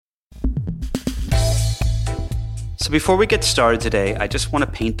So before we get started today, I just want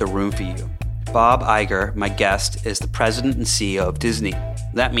to paint the room for you. Bob Iger, my guest, is the president and CEO of Disney.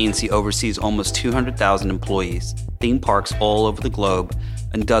 That means he oversees almost 200,000 employees, theme parks all over the globe,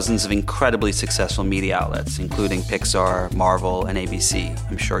 and dozens of incredibly successful media outlets, including Pixar, Marvel, and ABC.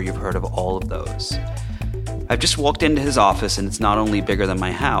 I'm sure you've heard of all of those. I've just walked into his office, and it's not only bigger than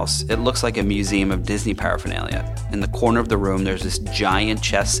my house, it looks like a museum of Disney paraphernalia. In the corner of the room, there's this giant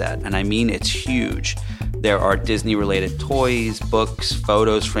chess set, and I mean it's huge. There are Disney-related toys, books,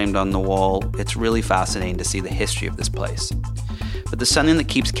 photos framed on the wall. It's really fascinating to see the history of this place. But there's something that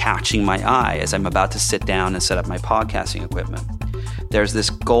keeps catching my eye as I'm about to sit down and set up my podcasting equipment. There's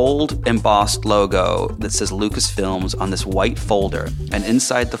this gold embossed logo that says Lucasfilms on this white folder, and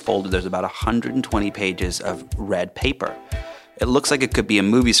inside the folder there's about 120 pages of red paper. It looks like it could be a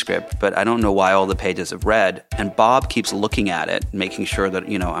movie script, but I don't know why all the pages are red, and Bob keeps looking at it, making sure that,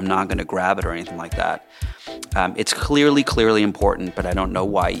 I'm not going to grab it or anything like that. It's clearly important, but I don't know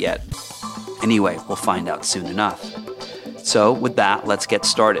why yet. Anyway, we'll find out soon enough. So with that, let's get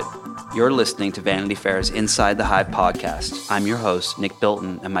started. You're listening to Vanity Fair's Inside the Hive podcast. I'm your host, Nick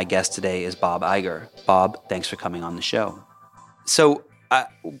Bilton, and my guest today is Bob Iger. Bob, thanks for coming on the show. So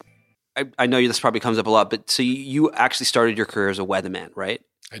I know this probably comes up a lot, but so you actually started your career as a weatherman, right?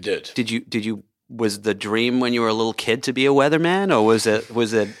 I did. Was the dream when you were a little kid to be a weatherman, or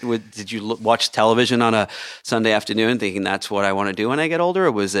did you watch television on a Sunday afternoon thinking that's what I want to do when I get older,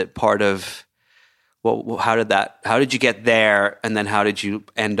 or was it part of? Well, how did you get there, and then how did you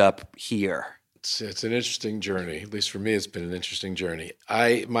end up here? It's an interesting journey. At least for me, it's been an interesting journey.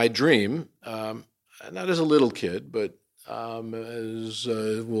 My dream, not as a little kid, but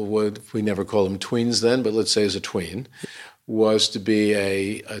we never called them tweens then, but let's say as a tween, was to be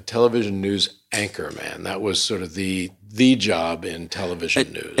a television news anchor man. That was sort of the job in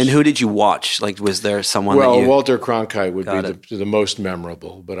television news. And who did you watch? Like, was there someone? Well, Walter Cronkite would be the most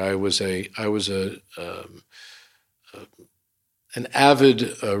memorable. But I was an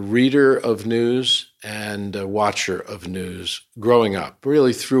avid reader of news and a watcher of news growing up.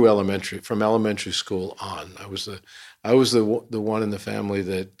 Really from elementary school on. I was the one in the family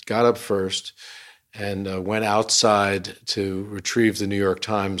that got up first and went outside to retrieve the New York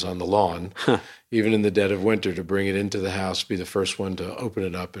Times on the lawn, even in the dead of winter, to bring it into the house, be the first one to open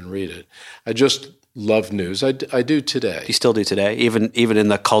it up and read it. I just love news. I do today. You still do today? Even in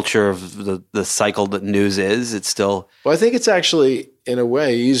the culture of the cycle that news is, it's still... Well, I think it's actually, in a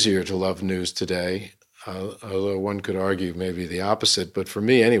way, easier to love news today, although one could argue maybe the opposite. But for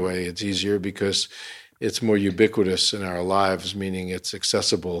me, anyway, it's easier because it's more ubiquitous in our lives, meaning it's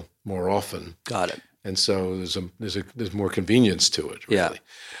accessible more often. Got it. And so there's more convenience to it, really. Yeah.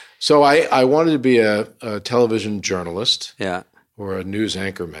 So I wanted to be a television journalist. Yeah. Or a news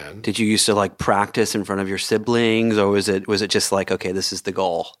anchor man. Did you used to practice in front of your siblings, or was it just like, okay, this is the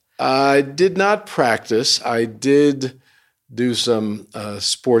goal? I did not practice. I did do some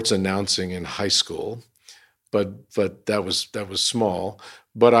sports announcing in high school, but that was small.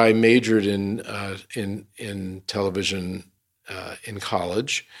 But I majored in television in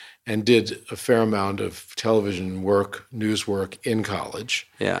college, and did a fair amount of television work, news work in college.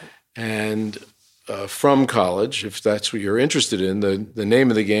 Yeah. And from college, if that's what you're interested in, the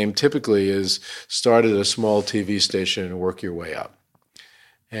name of the game typically is start at a small TV station and work your way up.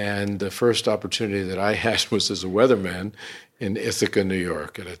 And the first opportunity that I had was as a weatherman in Ithaca, New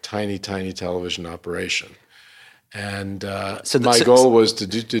York, at a tiny, tiny television operation. And my goal was to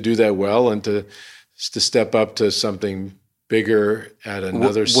do that well and to step up to something bigger at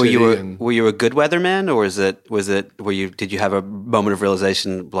another city. Were you a good weatherman, or did you have a moment of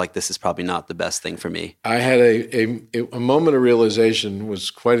realization like this is probably not the best thing for me? I had a moment of realization,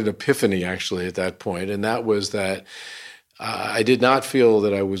 was quite an epiphany actually at that point, and that was that I did not feel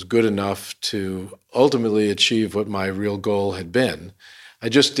that I was good enough to ultimately achieve what my real goal had been. I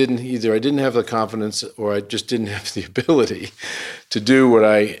just didn't either. I didn't have the confidence, or I just didn't have the ability to do what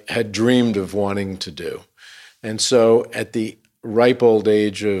I had dreamed of wanting to do. And so at the ripe old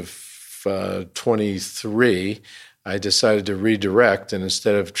age of 23, I decided to redirect, and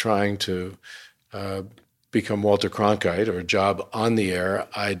instead of trying to become Walter Cronkite or a job on the air,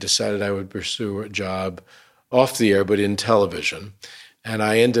 I decided I would pursue a job off the air but in television. And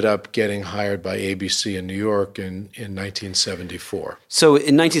I ended up getting hired by ABC in New York in 1974. So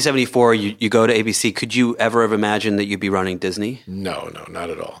in 1974, you go to ABC. Could you ever have imagined that you'd be running Disney? No,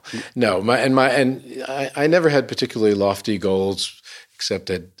 not at all. No, I never had particularly lofty goals, except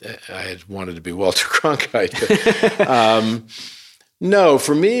that I had wanted to be Walter Cronkite. No,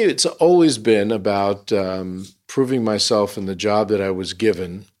 for me, it's always been about proving myself in the job that I was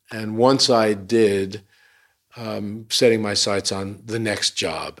given. And once I did, setting my sights on the next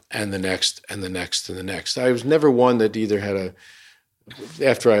job and the next and the next and the next. I was never one that either had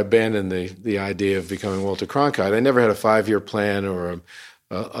after I abandoned the idea of becoming Walter Cronkite, I never had a 5-year plan or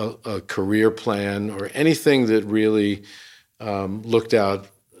a career plan or anything that really looked out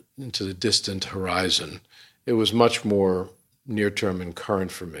into the distant horizon. It was much more near-term and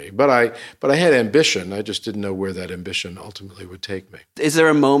current for me. But I had ambition. I just didn't know where that ambition ultimately would take me. Is there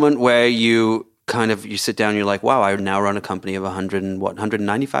a moment where you sit down and you're like, wow, I now run a company of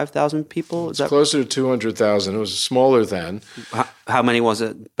 195,000 people? It's closer to 200,000. It was smaller then. How many was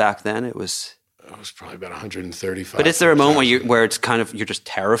it back then? It was probably about 135. But is there a moment where it's kind of, you're just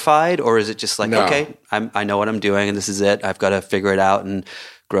terrified, or is it just like, no. Okay, I know what I'm doing and this is it. I've got to figure it out and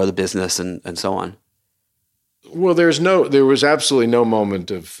grow the business and so on? Well, there was absolutely no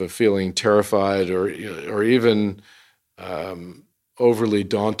moment of feeling terrified or even overly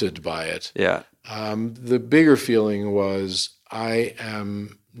daunted by it. Yeah. The bigger feeling was I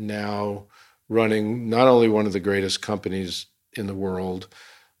am now running not only one of the greatest companies in the world,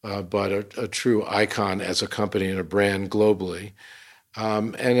 but a true icon as a company and a brand globally.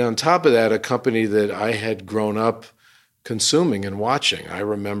 And on top of that, a company that I had grown up consuming and watching. I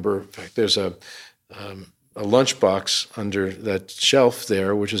remember, in fact, there's a lunchbox under that shelf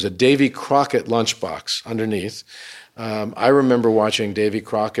there, which is a Davy Crockett lunchbox underneath. I remember watching Davy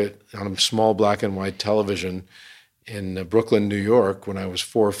Crockett on a small black and white television in Brooklyn, New York, when I was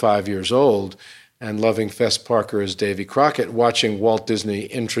 4 or 5 years old, and loving Fess Parker as Davy Crockett, watching Walt Disney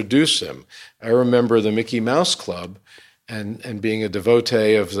introduce him. I remember the Mickey Mouse Club and being a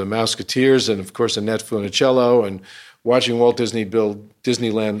devotee of the Mouseketeers and, of course, Annette Funicello, and watching Walt Disney build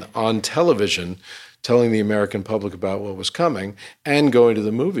Disneyland on television, telling the American public about what was coming, and going to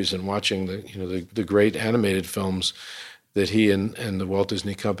the movies and watching the great animated films that he and the Walt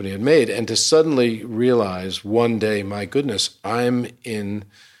Disney Company had made. And to suddenly realize one day, my goodness, I'm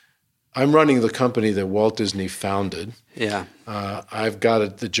running the company that Walt Disney founded. Yeah. I've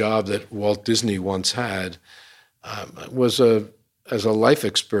got the job that Walt Disney once had. Was as a life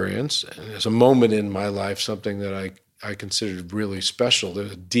experience, and as a moment in my life, something that I considered really special.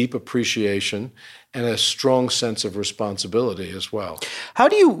 There's a deep appreciation and a strong sense of responsibility as well. How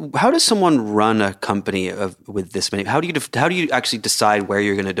does someone run a company with this many? How do you actually decide where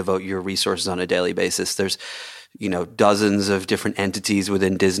you're going to devote your resources on a daily basis? There's dozens of different entities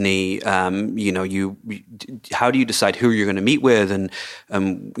within Disney. How do you decide who you're going to meet with, and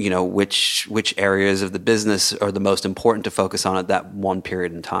which areas of the business are the most important to focus on at that one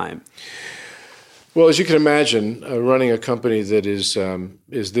period in time? Well, as you can imagine, running a company that is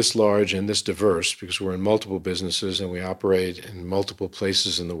this large and this diverse, because we're in multiple businesses and we operate in multiple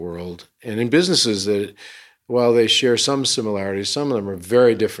places in the world, and in businesses that, while they share some similarities, some of them are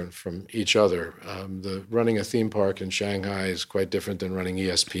very different from each other. Running a theme park in Shanghai is quite different than running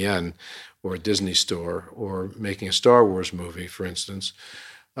ESPN or a Disney store or making a Star Wars movie, for instance,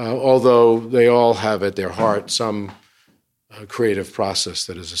 although they all have at their heart some creative process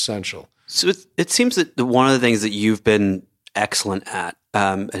that is essential. So it seems that one of the things that you've been excellent at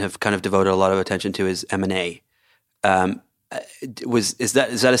and have kind of devoted a lot of attention to is M&A. Is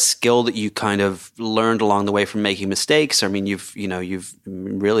that a skill that you kind of learned along the way from making mistakes? I mean, you've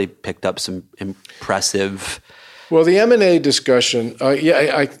really picked up some impressive. Well, the M&A discussion,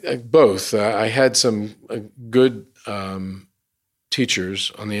 I both. I had some good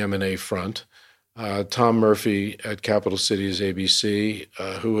teachers on the M&A front. Tom Murphy at Capital Cities ABC,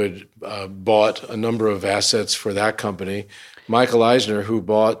 who had bought a number of assets for that company. Michael Eisner, who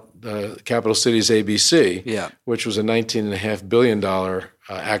bought Capital Cities ABC, which was a $19.5 billion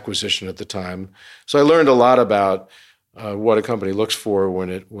acquisition at the time. So I learned a lot about what a company looks for when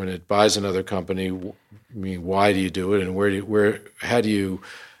it buys another company. I mean, why do you do it, and how do you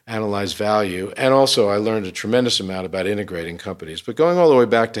analyze value? And also, I learned a tremendous amount about integrating companies. But going all the way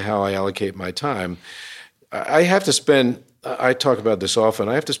back to how I allocate my time, I have to spend. I talk about this often.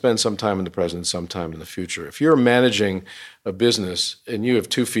 I have to spend some time in the present, some time in the future. If you're managing a business and you have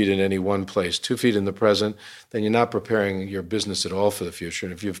 2 feet in any one place, 2 feet in the present, then you're not preparing your business at all for the future.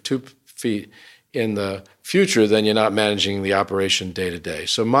 And if you have 2 feet in the future, then you're not managing the operation day to day.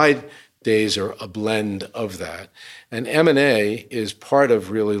 So my days are a blend of that. And M&A is part of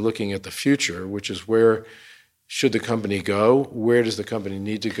really looking at the future, which is where should the company go? Where does the company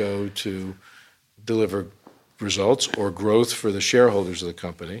need to go to deliver results or growth for the shareholders of the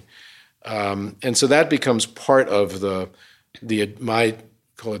company? And so that becomes part of my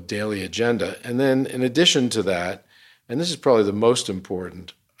call it daily agenda. And then in addition to that, and this is probably the most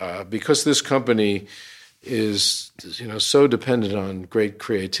important, because this company is so dependent on great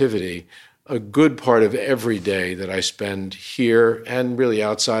creativity, a good part of every day that I spend here and really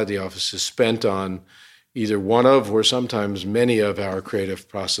outside the office is spent on either one of or sometimes many of our creative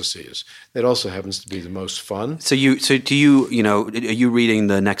processes. It also happens to be the most fun. So do you, are you reading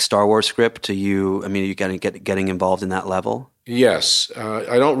the next Star Wars script? Are you getting involved in that level? Yes.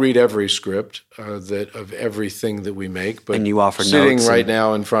 I don't read every script of everything that we make, but and you offer sitting notes right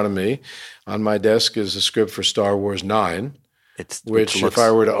now in front of me on my desk is a script for Star Wars 9. Which if I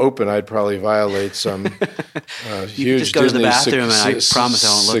were to open, I'd probably violate some huge just go Disney to the bathroom and I promise I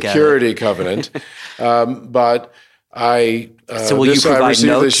won't look security at it. covenant. But I will you provide I received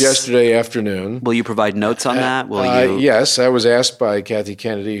notes? This yesterday afternoon. Will you provide notes on that? Will you? Yes, I was asked by Kathy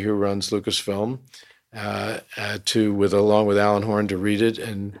Kennedy, who runs Lucasfilm, along with Alan Horn, to read it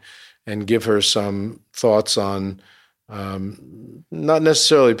and give her some thoughts on not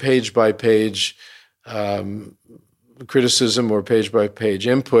necessarily page by page criticism or page-by-page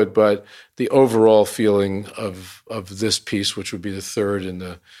input, but the overall feeling of this piece, which would be the third in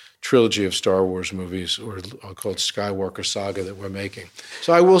the trilogy of Star Wars movies, or I'll call it Skywalker Saga, that we're making.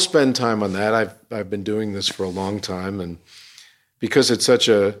 So I will spend time on that. I've been doing this for a long time, and because it's such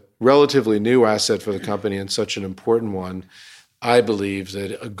a relatively new asset for the company and such an important one, I believe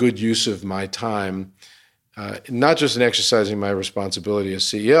that a good use of my time, not just in exercising my responsibility as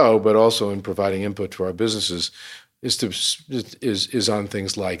CEO, but also in providing input to our businesses, is on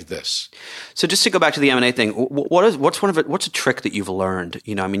things like this. So just to go back to the M&A thing, what's a trick that you've learned?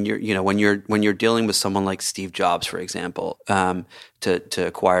 When you're dealing with someone like Steve Jobs, for example, to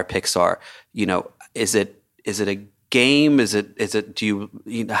acquire Pixar, is it a game? What's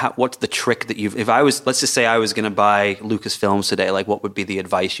the trick that let's just say I was going to buy Lucasfilms today, like what would be the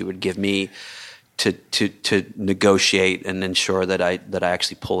advice you would give me to negotiate and ensure that I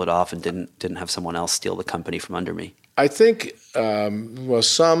actually pull it off and didn't have someone else steal the company from under me? I think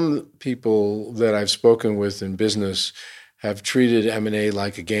some people that I've spoken with in business have treated M&A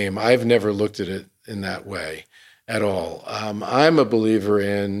like a game. I've never looked at it in that way at all. I'm a believer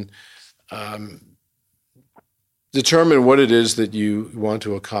in determine what it is that you want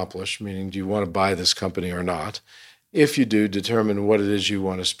to accomplish, meaning do you want to buy this company or not? If you do, determine what it is you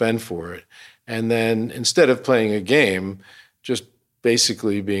want to spend for it. And then instead of playing a game, just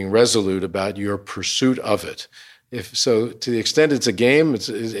basically being resolute about your pursuit of it. To the extent it's a game, it's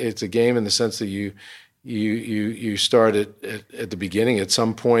a game in the sense that you start at the beginning at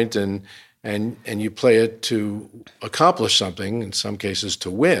some point and you play it to accomplish something, in some cases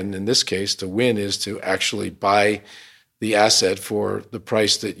to win. In this case, to win is to actually buy the asset for the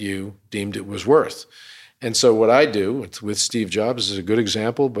price that you deemed it was worth. And so what I do with Steve Jobs is a good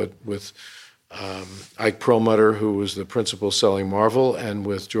example, but with Ike Perlmutter, who was the principal selling Marvel, and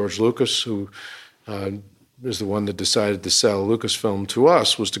with George Lucas, who is the one that decided to sell Lucasfilm to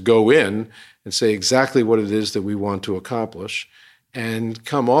us, was to go in and say exactly what it is that we want to accomplish and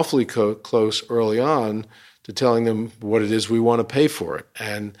come awfully close early on to telling them what it is we want to pay for it,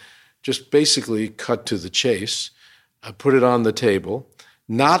 and just basically cut to the chase, put it on the table,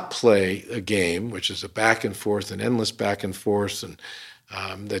 not play a game, which is a back and forth, an endless back and forth, and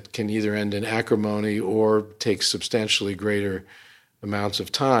that can either end in acrimony or take substantially greater amounts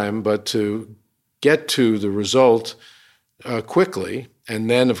of time, but to get to the result quickly. And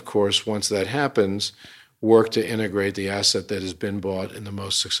then, of course, once that happens, work to integrate the asset that has been bought in the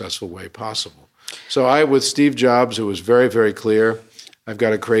most successful way possible. So with Steve Jobs, it was very, very clear. I've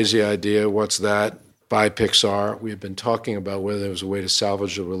got a crazy idea. What's that? Buy Pixar. We had been talking about whether there was a way to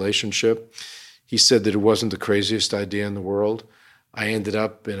salvage the relationship. He said that it wasn't the craziest idea in the world. I ended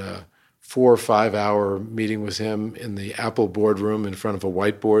up in a 4 or 5 hour meeting with him in the Apple boardroom in front of a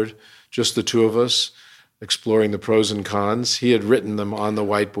whiteboard, just the two of us, exploring the pros and cons. He had written them on the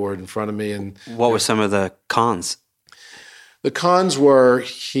whiteboard in front of me. And what were some of the cons? The cons were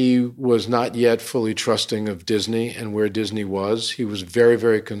he was not yet fully trusting of Disney and where Disney was. He was very,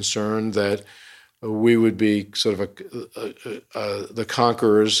 very concerned that we would be sort of the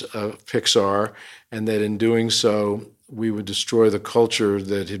conquerors of Pixar, and that in doing so, we would destroy the culture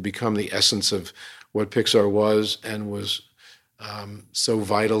that had become the essence of what Pixar was and was so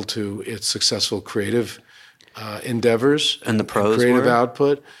vital to its successful creative endeavors and the pros creative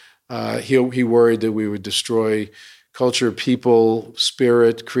output. He worried that we would destroy culture, people,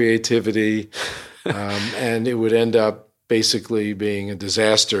 spirit, creativity, and it would end up basically being a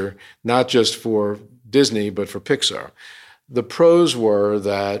disaster, not just for Disney, but for Pixar. The pros were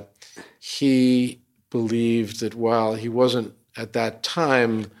that he believed that while he wasn't at that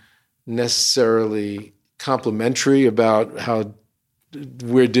time necessarily complimentary about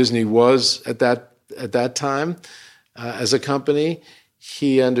where Disney was at that time as a company,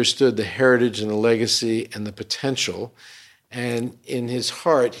 he understood the heritage and the legacy and the potential. And in his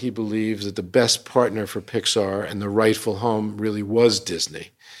heart, he believes that the best partner for Pixar and the rightful home really was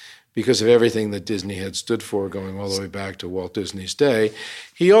Disney, because of everything that Disney had stood for going all the way back to Walt Disney's day.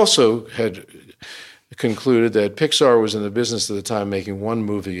 He also had concluded that Pixar was in the business at the time making one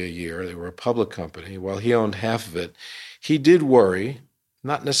movie a year. They were a public company. While he owned half of it, he did worry,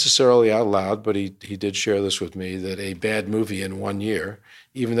 not necessarily out loud, but he did share this with me, that a bad movie in 1 year,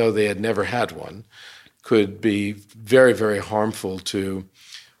 even though they had never had one, could be very, very harmful to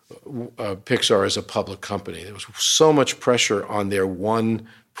Pixar as a public company. There was so much pressure on their one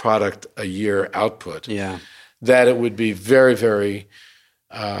product a year output that it would be very, very...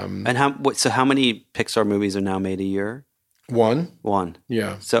 and how many Pixar movies are now made a year? One.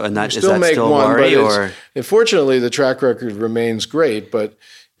 Yeah. So, and that, is that still a worry? Or? Unfortunately, the track record remains great, but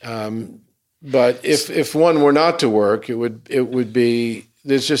if one were not to work, it would be...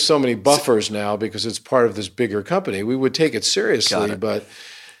 There's just so many buffers now because it's part of this bigger company. We would take it seriously, but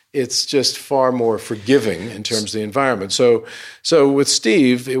it's just far more forgiving in terms of the environment. So with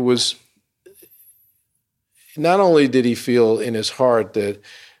Steve, it was not only did he feel in his heart that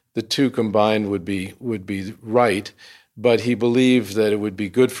the two combined would be right, but he believed that it would be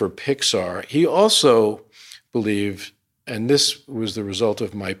good for Pixar. He also believed, and this was the result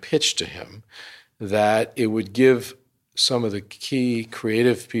of my pitch to him, that it would give some of the key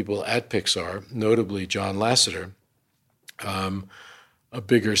creative people at Pixar, notably John Lasseter, a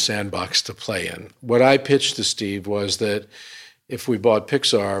bigger sandbox to play in. What I pitched to Steve was that if we bought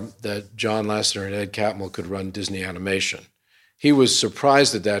Pixar, that John Lasseter and Ed Catmull could run Disney Animation. He was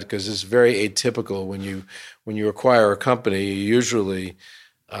surprised at that because it's very atypical when you acquire a company, you usually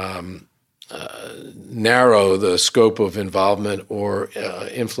narrow the scope of involvement or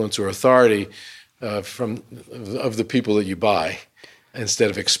influence or authority of the people that you buy instead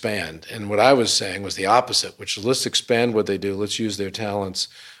of expand. And what I was saying was the opposite, which is let's expand what they do. Let's use their talents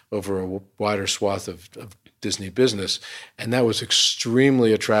over a wider swath of Disney business. And that was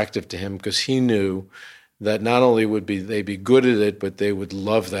extremely attractive to him because he knew that not only would they be good at it, but they would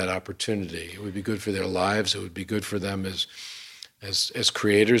love that opportunity. It would be good for their lives. It would be good for them as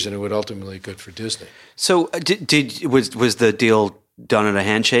creators, and it would ultimately be good for Disney. So was the deal done at a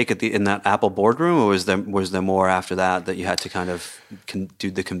handshake in that Apple boardroom, or was there more after that you had to kind of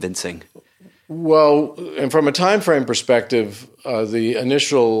do the convincing? Well, and from a time frame perspective, the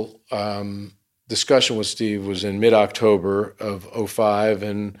initial discussion with Steve was in mid-October of 2005,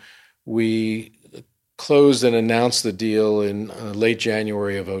 and we closed and announced the deal in late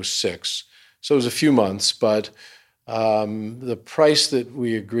January of 2006. So it was a few months, but the price that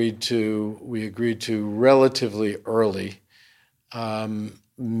we agreed to relatively early.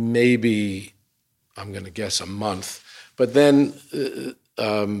 Maybe, I'm going to guess, a month. But then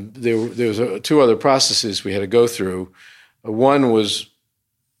there was two other processes we had to go through. One was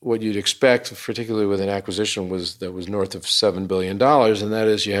what you'd expect, particularly with an acquisition, that was north of $7 billion, and that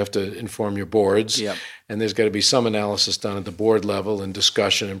is you have to inform your boards, and there's got to be some analysis done at the board level and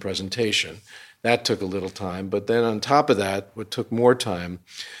discussion and presentation. That took a little time. But then on top of that, what took more time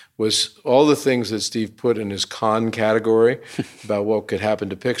was all the things that Steve put in his con category about what could happen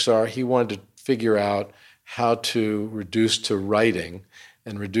to Pixar. He wanted to figure out how to reduce to writing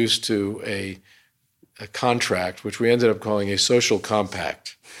and reduce to a contract, which we ended up calling a social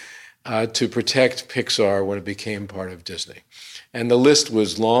compact, to protect Pixar when it became part of Disney. And the list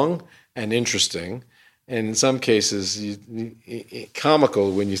was long and interesting, and in some cases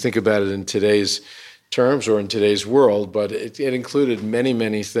comical when you think about it in today's terms or in today's world, but it included many,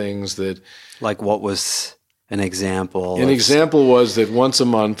 many things that... Like what was an example? An example was that once a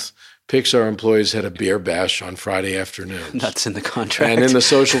month, Pixar employees had a beer bash on Friday afternoons. That's in the contract. And in the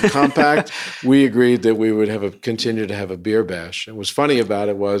social compact, we agreed that we would continue to have a beer bash. And what's funny about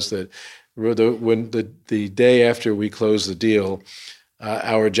it was that when the day after we closed the deal,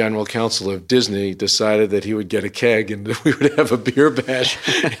 our general counsel of Disney decided that he would get a keg and we would have a beer bash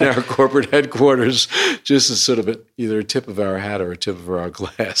in our corporate headquarters, just as sort of either a tip of our hat or a tip of our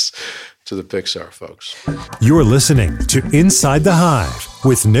glass to the Pixar folks. You're listening to Inside the Hive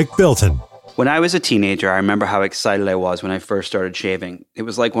with Nick Bilton. When I was a teenager, I remember how excited I was when I first started shaving. It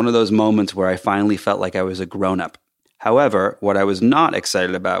was like one of those moments where I finally felt like I was a grown-up. However, what I was not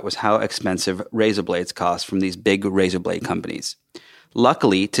excited about was how expensive razor blades cost from these big razor blade companies.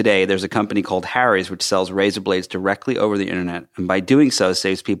 Luckily, today, there's a company called Harry's which sells razor blades directly over the internet, and by doing so,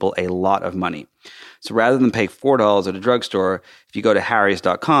 saves people a lot of money. So rather than pay $4 at a drugstore, if you go to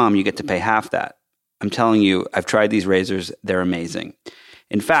harrys.com, you get to pay half that. I'm telling you, I've tried these razors. They're amazing.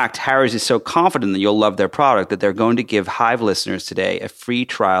 In fact, Harry's is so confident that you'll love their product that they're going to give Hive listeners today a free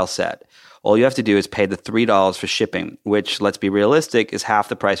trial set. All you have to do is pay the $3 for shipping, which, let's be realistic, is half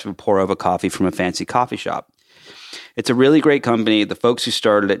the price of a pour-over coffee from a fancy coffee shop. It's a really great company. The folks who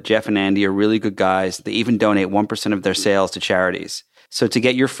started it, Jeff and Andy, are really good guys. They even donate 1% of their sales to charities. So to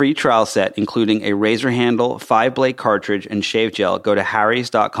get your free trial set, including a razor handle, 5-blade cartridge, and shave gel, go to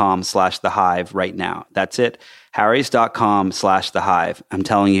harrys.com/thehive right now. That's it, harrys.com/thehive. I'm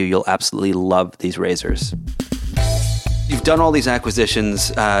telling you, you'll absolutely love these razors. You've done all these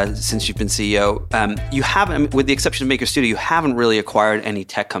acquisitions since you've been CEO. You haven't, with the exception of Maker Studio, you haven't really acquired any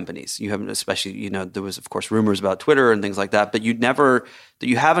tech companies. You haven't, especially, there was, of course, rumors about Twitter and things like that, but you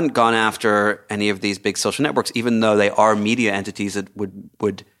haven't gone after any of these big social networks, even though they are media entities that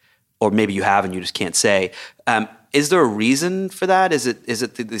would, or maybe you have and you just can't say. Is there a reason for that? Is it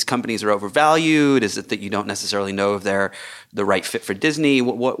that these companies are overvalued? Is it that you don't necessarily know if they're the right fit for Disney?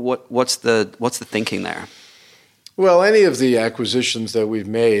 What's the thinking there? Well, any of the acquisitions that we've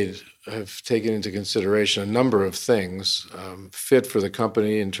made have taken into consideration a number of things. Fit for the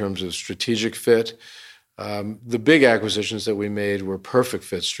company in terms of strategic fit. The big acquisitions that we made were perfect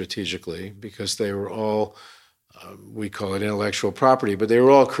fits strategically because they were all, we call it intellectual property, but they were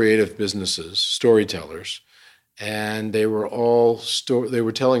all creative businesses, storytellers. And they were all they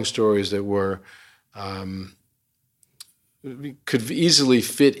were telling stories that were could easily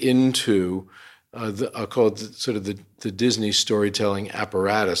fit into I'll call it sort of the Disney storytelling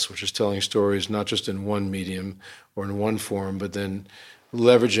apparatus, which is telling stories not just in one medium or in one form, but then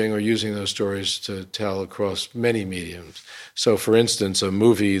leveraging or using those stories to tell across many mediums. So, for instance, a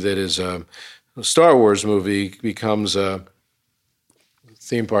movie that is a Star Wars movie becomes a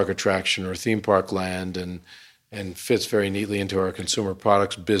theme park attraction or theme park land and fits very neatly into our consumer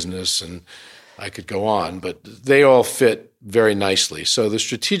products business, and I could go on, but they all fit very nicely. So the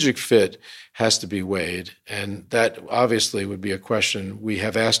strategic fit has to be weighed, and that obviously would be a question we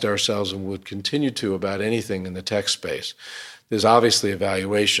have asked ourselves and would continue to about anything in the tech space. There's obviously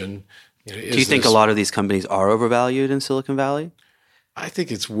evaluation. Do you think a lot of these companies are overvalued in Silicon Valley? I think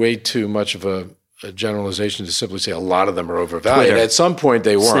it's way too much of a generalization to simply say a lot of them are overvalued. Twitter, at some point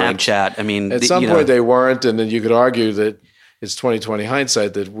they weren't. Snapchat, At some point they weren't, and then you could argue that it's 20/20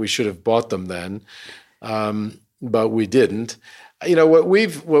 hindsight that we should have bought them then, but we didn't. What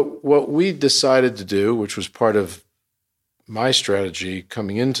we decided to do, which was part of my strategy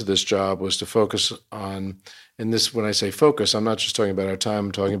coming into this job, was to focus on. And this, when I say focus, I'm not just talking about our time.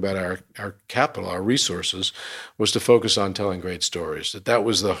 I'm talking about our capital, our resources. Was to focus on telling great stories. That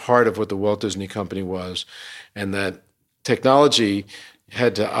was the heart of what the Walt Disney Company was, and that technology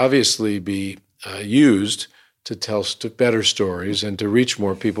had to obviously be used to tell better stories and to reach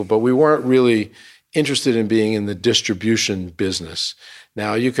more people, but we weren't really interested in being in the distribution business.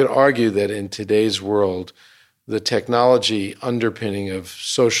 Now, you could argue that in today's world, the technology underpinning of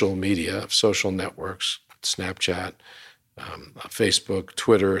social media, of social networks, Snapchat, Facebook,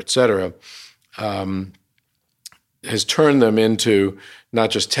 Twitter, et cetera, has turned them into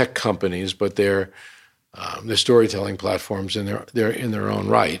not just tech companies, but they're storytelling platforms in their own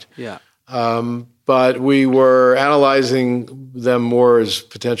right. Yeah. But we were analyzing them more as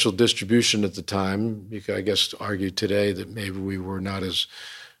potential distribution at the time. You could, I guess, argue today that maybe we were not as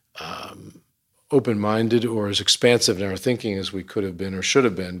open-minded or as expansive in our thinking as we could have been or should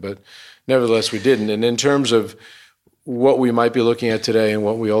have been, but nevertheless we didn't. And in terms of what we might be looking at today and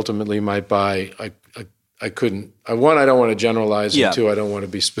what we ultimately might buy, I couldn't. One, I don't want to generalize, and two, I don't want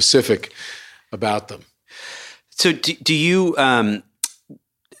to be specific about them. So do you,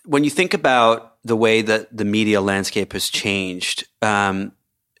 when you think about the way that the media landscape has changed, there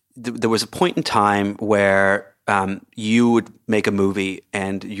was a point in time where you would make a movie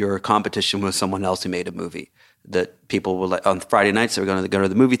and your competition was someone else who made a movie. That people were like, on Friday nights, they were going to go to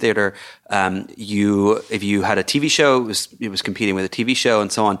the movie theater. If you had a TV show, it was competing with a TV show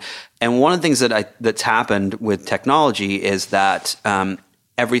and so on. And one of the things that's happened with technology is that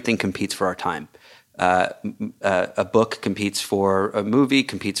everything competes for our time. A book competes for a movie,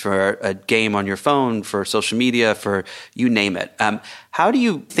 competes for a game on your phone, for social media, for you name it. How do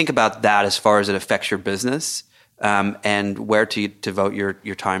you think about that as far as it affects your business and where to devote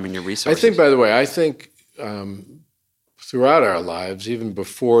your time and your resources? I think, by the way, throughout our lives, even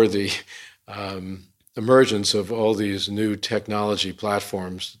before the emergence of all these new technology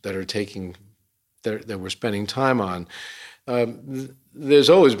platforms that we're spending time on, there's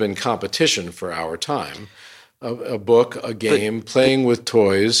always been competition for our time. A book, a game, playing with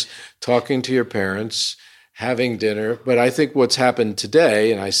toys, talking to your parents, having dinner. But I think what's happened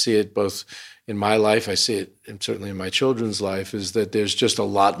today, and I see it both in my life, I see it, and certainly in my children's life, is that there's just a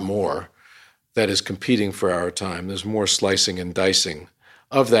lot more that is competing for our time. There's more slicing and dicing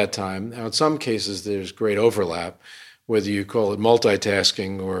of that time. Now, in some cases, there's great overlap, whether you call it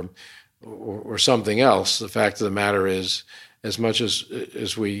multitasking or something else. The fact of the matter is, as much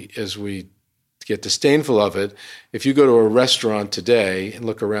as we get disdainful of it, if you go to a restaurant today and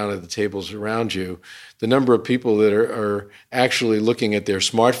look around at the tables around you, the number of people that are actually looking at their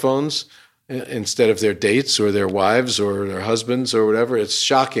smartphones instead of their dates or their wives or their husbands or whatever, it's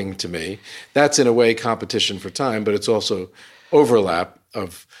shocking to me. That's in a way competition for time, but it's also overlap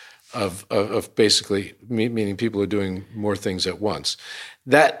of basically meaning people are doing more things at once.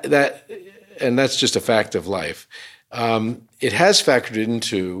 And that's just a fact of life. It has factored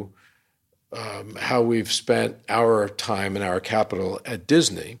into how we've spent our time and our capital at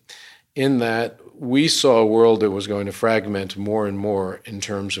Disney, in that we saw a world that was going to fragment more and more in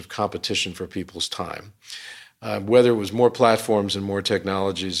terms of competition for people's time. Whether it was more platforms and more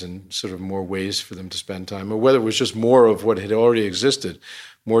technologies and sort of more ways for them to spend time, or whether it was just more of what had already existed,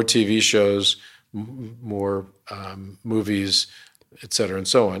 more TV shows, more movies, et cetera, and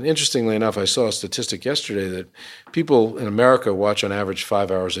so on. Interestingly enough, I saw a statistic yesterday that people in America watch on average 5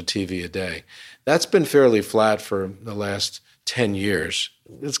 hours of TV a day. That's been fairly flat for the last 10 years.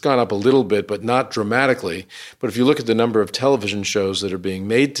 It's gone up a little bit, but not dramatically. But if you look at the number of television shows that are being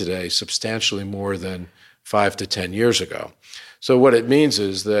made today, substantially more than 5 to 10 years ago. So what it means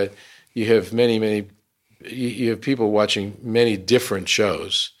is that you have you have people watching many different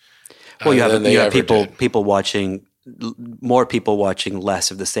shows. Well, you have people watching, more people watching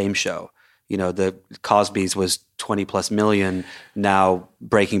less of the same show. You know, the Cosby's was 20 plus million. Now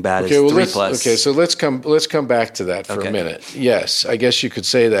Breaking Bad is 3 plus. Okay, so let's come back to that for a minute. Yes, I guess you could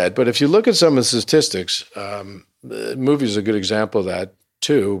say that. But if you look at some of the statistics, movies are a good example of that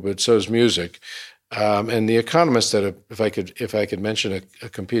too. But so is music. And The Economist, if I could mention a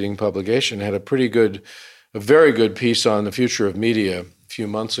competing publication, had a very good piece on the future of media a few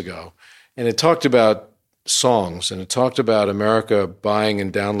months ago, and it talked about songs, and it talked about America buying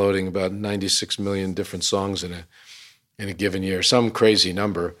and downloading about 96 million different songs in a given year, some crazy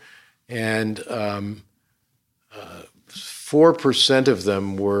number, and 4% of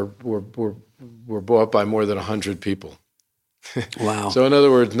them were bought by more than 100 people. Wow! So in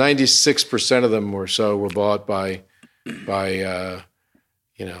other words, 96% of them or so were bought by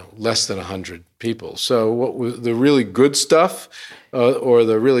less than 100 people. So what was the really good stuff, or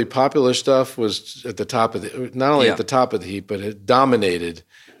the really popular stuff, was at the top of not only at the top of the heap, but it dominated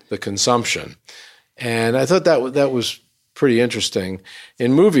the consumption. And I thought that was pretty interesting.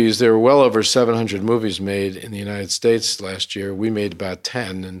 In movies, there were well over 700 movies made in the United States last year. We made about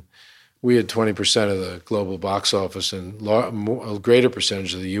 10, and we had 20% of the global box office and a greater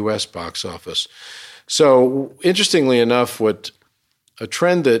percentage of the U.S. box office. So interestingly enough, a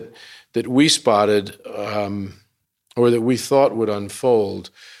trend that we spotted, or that we thought would unfold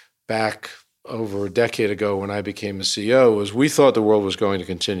back over a decade ago when I became a CEO, was we thought the world was going to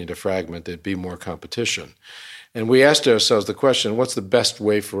continue to fragment. There'd be more competition. And we asked ourselves the question, what's the best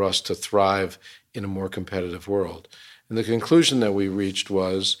way for us to thrive in a more competitive world? And the conclusion that we reached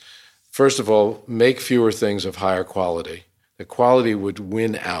was, first of all, make fewer things of higher quality. The quality would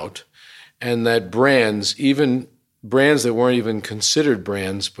win out, and that brands, even brands that weren't even considered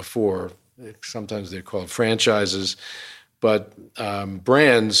brands before, sometimes they're called franchises, but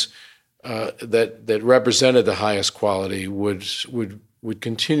brands that represented the highest quality would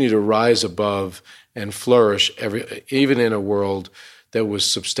continue to rise above and flourish even in a world that was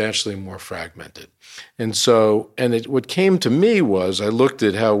substantially more fragmented. And so, what came to me was, I looked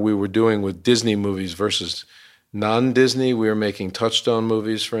at how we were doing with Disney movies versus non-Disney. We were making Touchstone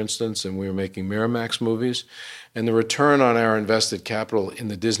movies, for instance, and we were making Miramax movies. And the return on our invested capital in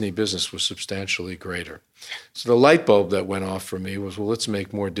the Disney business was substantially greater. So the light bulb that went off for me was, well, let's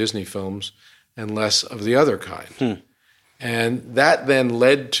make more Disney films and less of the other kind. And that then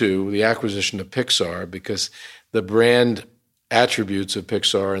led to the acquisition of Pixar, because the brand attributes of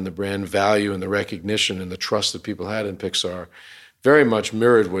Pixar and the brand value and the recognition and the trust that people had in Pixar very much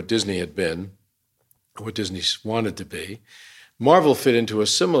mirrored what Disney had been, what Disney wanted to be. Marvel fit into a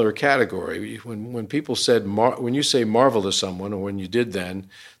similar category. When people said, when you say Marvel to someone, or when you did then,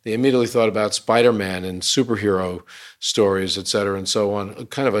 they immediately thought about Spider-Man and superhero stories, et cetera, and so on,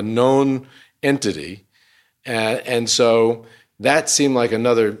 kind of a known entity. And so that seemed like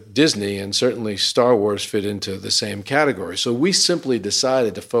another Disney, and certainly Star Wars fit into the same category. So we simply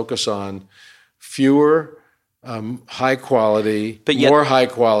decided to focus on fewer, high quality, more high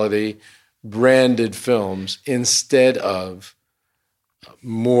quality, branded films instead of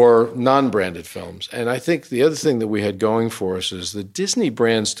more non-branded films. And I think the other thing that we had going for us is the Disney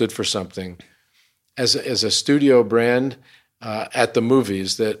brand stood for something as a studio brand at the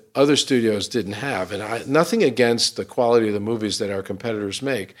movies that other studios didn't have. And nothing against the quality of the movies that our competitors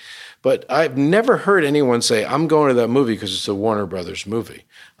make, but I've never heard anyone say, I'm going to that movie because it's a Warner Brothers movie.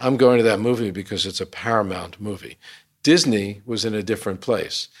 I'm going to that movie because it's a Paramount movie. Disney was in a different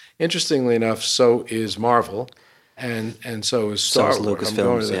place. Interestingly enough, so is Marvel, and so is Star Wars.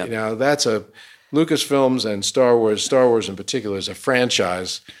 Lucasfilms, yeah. Now, that's a Lucasfilms and Star Wars. Star Wars in particular is a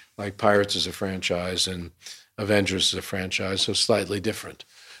franchise, like Pirates is a franchise and Avengers is a franchise, so slightly different.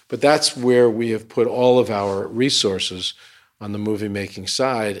 But that's where we have put all of our resources on the movie-making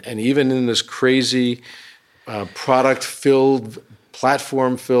side. And even in this crazy product-filled,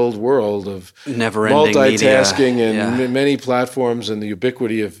 platform-filled world of never-ending multitasking media. and many platforms and the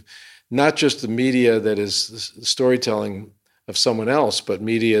ubiquity of not just the media that is the storytelling of someone else, but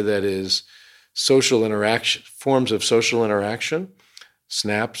media that is social interaction, forms of social interaction,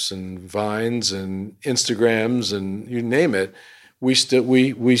 Snaps and Vines and Instagrams and you name it, we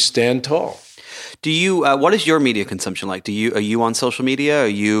stand tall. Do you? What is your media consumption like? Are you on social media? Are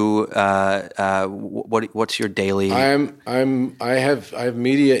you? What's your daily? I have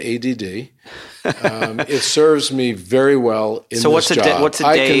media ADD. It serves me very well in this job. What's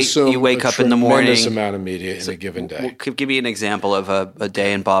a day you wake up in the morning? Tremendous amount of media in a given day. Give me an example of a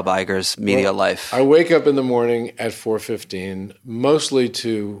day in Bob Iger's media life. I wake up in the morning at 4:15, mostly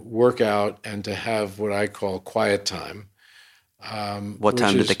to work out and to have what I call quiet time. What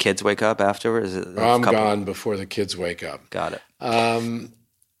time did the kids wake up after? I'm gone before the kids wake up. Got it.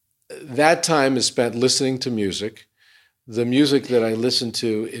 That time is spent listening to music. The music that I listen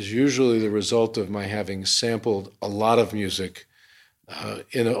to is usually the result of my having sampled a lot of music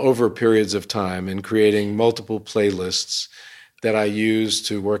over periods of time and creating multiple playlists that I use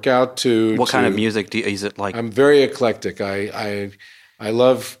to work out to. What kind of music is it like? I'm very eclectic. I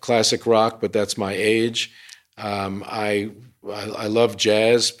love classic rock, but that's my age. I love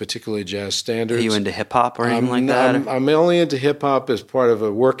jazz, particularly jazz standards. Are you into hip hop or anything like that? I'm only into hip hop as part of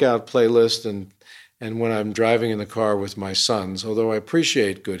a workout playlist and when I'm driving in the car with my sons, although I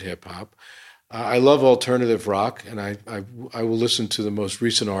appreciate good hip hop. I love alternative rock, and I will listen to the most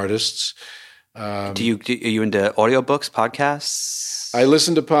recent artists. Are you into audiobooks, podcasts? I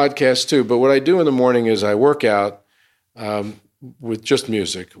listen to podcasts too, but what I do in the morning is I work out with just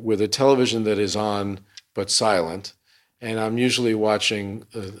music, with a television that is on but silent. And I'm usually watching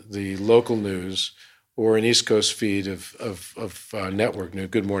the local news or an East Coast feed of network news,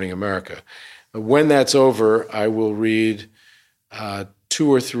 Good Morning America. When that's over, I will read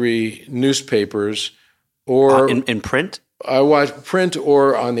 2 or 3 newspapers, or in print. I watch print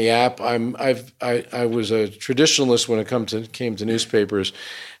or on the app. I was a traditionalist when it came to newspapers,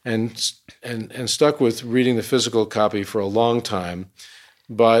 and stuck with reading the physical copy for a long time.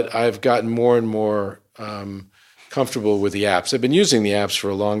 But I've gotten more and more comfortable with the apps. I've been using the apps for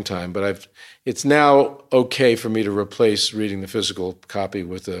a long time, but it's now okay for me to replace reading the physical copy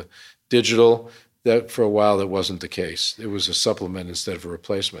with the digital. That for a while that wasn't the case. It was a supplement instead of a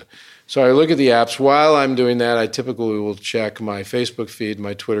replacement. So I look at the apps. While I'm doing that, I typically will check my Facebook feed,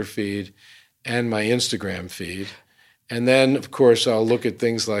 my Twitter feed, and my Instagram feed. And then, of course, I'll look at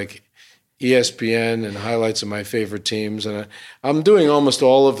things like ESPN and highlights of my favorite teams, and I'm doing almost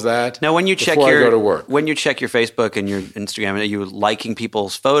all of that. Now, when you check I go to work. When you check your Facebook and your Instagram, are you liking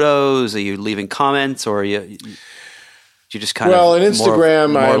people's photos? Are you leaving comments, or are you just kind of on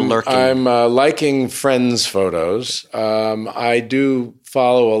Instagram, more lurking? I'm liking friends' photos. I do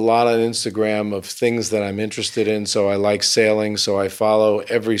follow a lot on Instagram of things that I'm interested in. So I like sailing, so I follow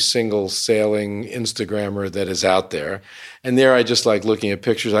every single sailing Instagrammer that is out there. And there I just like looking at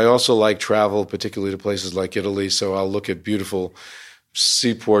pictures. I also like travel, particularly to places like Italy. So I'll look at beautiful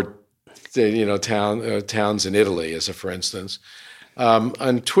seaport, towns in Italy, for instance.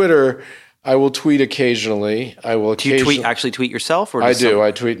 On Twitter, I will tweet occasionally. Do you actually tweet yourself? Or I do.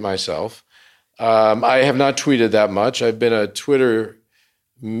 I tweet myself. I have not tweeted that much. I've been a Twitter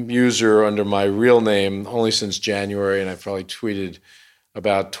user under my real name only since January, and I've probably tweeted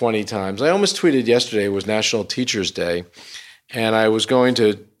about 20 times. I almost tweeted yesterday. It was National Teachers Day, and I was going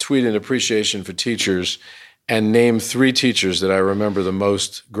to tweet an appreciation for teachers and name 3 teachers that I remember the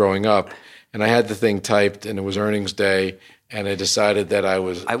most growing up. And I had the thing typed, and it was earnings day, and I decided that I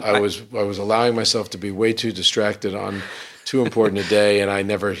was allowing myself to be way too distracted on too important a day, and I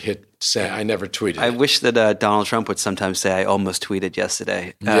never hit send. I never tweeted. I wish that Donald Trump would sometimes say, "I almost tweeted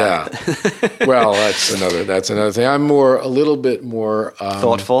yesterday." Yeah. Well, that's another thing. I'm a little bit more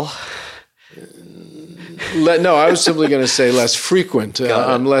thoughtful. No, I was simply going to say less frequent.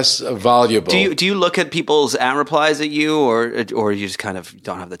 I'm less voluble. Do you look at people's ad replies at you, or you just kind of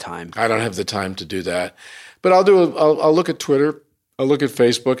don't have the time? I don't have the time to do that, but I'll look at Twitter. I'll look at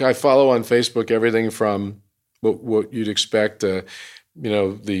Facebook. I follow on Facebook everything from what you'd expect. The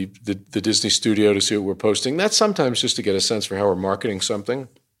Disney studio to see what we're posting. That's sometimes just to get a sense for how we're marketing something,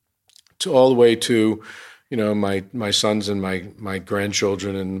 to all the way to, my sons and my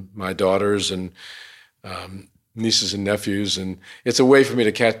grandchildren and my daughters and nieces and nephews, and it's a way for me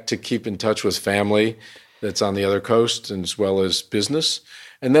to keep in touch with family that's on the other coast, and as well as business.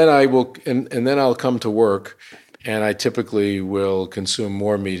 And then then I'll come to work, and I typically will consume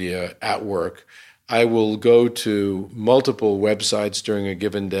more media at work. I will go to multiple websites during a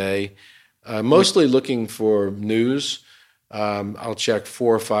given day, mostly looking for news. I'll check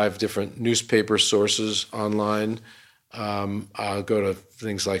 4 or 5 different newspaper sources online. I'll go to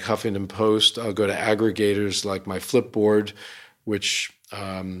things like Huffington Post. I'll go to aggregators like my Flipboard, which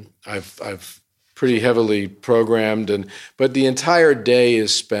I've pretty heavily programmed. But the entire day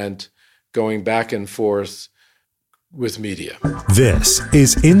is spent going back and forth with media. This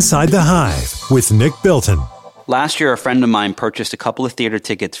is Inside the Hive with Nick Bilton. Last year, a friend of mine purchased a couple of theater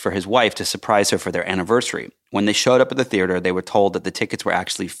tickets for his wife to surprise her for their anniversary. When they showed up at the theater, they were told that the tickets were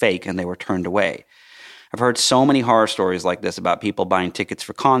actually fake and they were turned away. I've heard so many horror stories like this about people buying tickets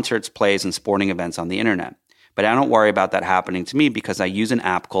for concerts, plays, and sporting events on the internet. But I don't worry about that happening to me because I use an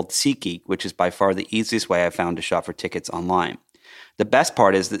app called SeatGeek, which is by far the easiest way I've found to shop for tickets online. The best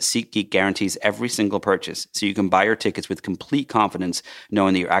part is that SeatGeek guarantees every single purchase, so you can buy your tickets with complete confidence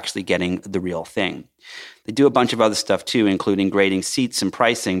knowing that you're actually getting the real thing. They do a bunch of other stuff too, including grading seats and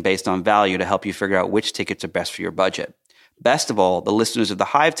pricing based on value to help you figure out which tickets are best for your budget. Best of all, the listeners of The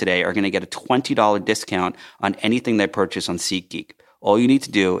Hive today are going to get a $20 discount on anything they purchase on SeatGeek. All you need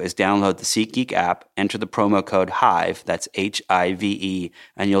to do is download the SeatGeek app, enter the promo code HIVE, that's HIVE,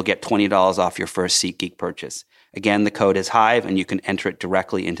 and you'll get $20 off your first SeatGeek purchase. Again, the code is HIVE, and you can enter it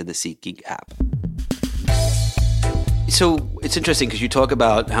directly into the SeatGeek app. So it's interesting because you talk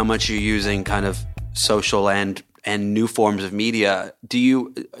about how much you're using kind of social and new forms of media.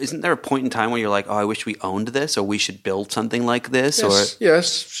 Isn't there a point in time where you're like, oh, I wish we owned this, or we should build something like this?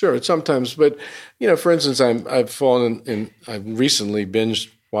 Yes, sure, sometimes. But, for instance, I've recently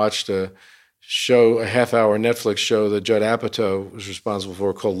watched a half-hour Netflix show that Judd Apatow was responsible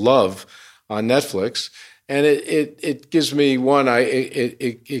for called Love on Netflix. And it gives me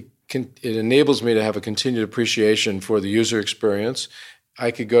it enables me to have a continued appreciation for the user experience.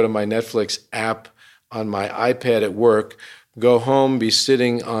 I could go to my Netflix app on my iPad at work, go home, be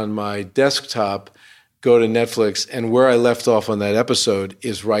sitting on my desktop, go to Netflix, and where I left off on that episode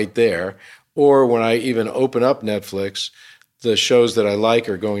is right there. Or when I even open up Netflix, the shows that I like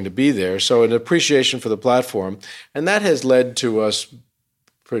are going to be there. So an appreciation for the platform. And that has led to us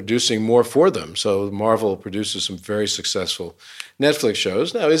producing more for them. So Marvel produces some very successful Netflix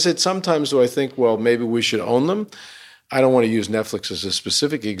shows. Now, sometimes do I think, well, maybe we should own them? I don't want to use Netflix as a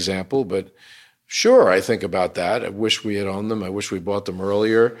specific example, but sure, I think about that. I wish we had owned them. I wish we bought them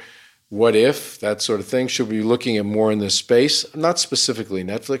earlier. What if, that sort of thing. Should we be looking at more in this space? Not specifically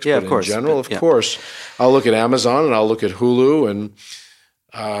Netflix, but in general, of course. I'll look at Amazon and I'll look at Hulu, and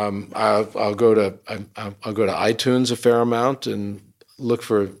I'll go to iTunes a fair amount and look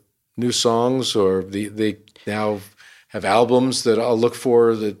for new songs, or they now have albums that I'll look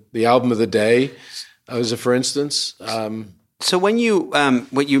for, the album of the day, as a for instance. So when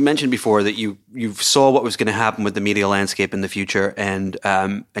what you mentioned before, that you saw what was going to happen with the media landscape in the future, and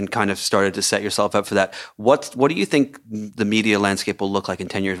kind of started to set yourself up for that. What do you think the media landscape will look like in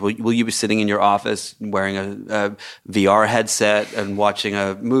 10 years? Will you be sitting in your office wearing a VR headset and watching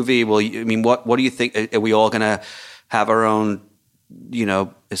a movie? What do you think? Are we all going to have our own?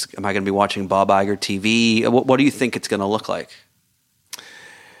 Am I going to be watching Bob Iger TV? What do you think it's going to look like?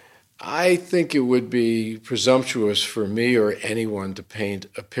 I think it would be presumptuous for me or anyone to paint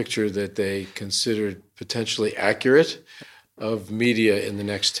a picture that they considered potentially accurate of media in the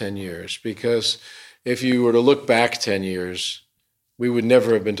next 10 years. Because if you were to look back 10 years, we would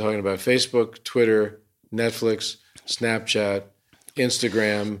never have been talking about Facebook, Twitter, Netflix, Snapchat,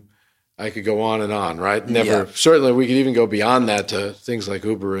 Instagram. I could go on and on, right? Never. Yeah. Certainly, we could even go beyond that to things like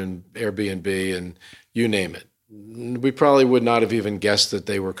Uber and Airbnb and you name it. We probably would not have even guessed that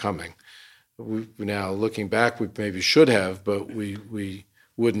they were coming. Now, looking back, we maybe should have, but we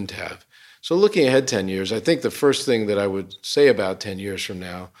wouldn't have. So looking ahead 10 years, I think the first thing that I would say about 10 years from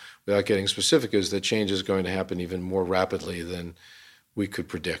now, without getting specific, is that change is going to happen even more rapidly than we could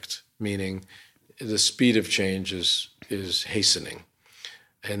predict, meaning the speed of change is hastening.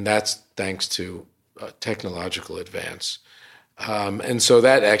 And that's thanks to technological advance. And so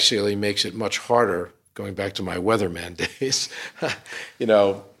that actually makes it much harder, going back to my weatherman days.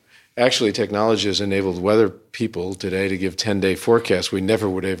 Actually, technology has enabled weather people today to give 10-day forecasts. We never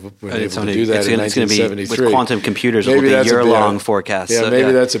would have been able to do that in 1973. With quantum computers, it will be year-long forecasts. Yeah,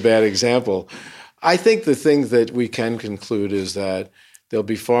 maybe that's a bad example. I think the thing that we can conclude is that there'll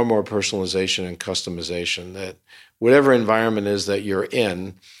be far more personalization and customization, that whatever environment is that you're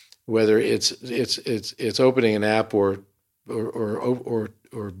in, whether it's opening an app or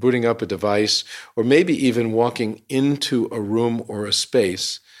booting up a device, or maybe even walking into a room or a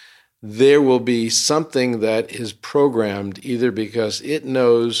space, there will be something that is programmed either because it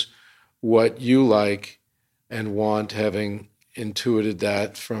knows what you like and want, having intuited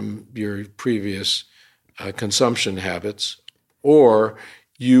that from your previous consumption habits, or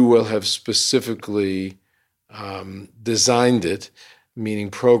you will have specifically designed it, meaning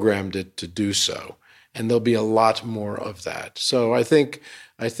programmed it to do so. And there'll be a lot more of that. So I think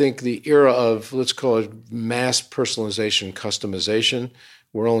the era of, let's call it mass personalization, customization,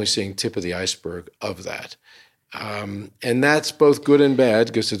 we're only seeing tip of the iceberg of that. And that's both good and bad,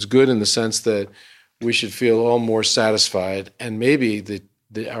 because it's good in the sense that we should feel all more satisfied, and maybe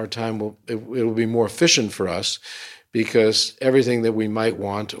our time will be more efficient for us, because everything that we might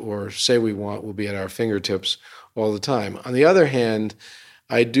want or say we want will be at our fingertips all the time. On the other hand,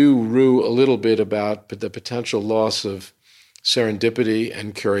 I do rue a little bit about the potential loss of serendipity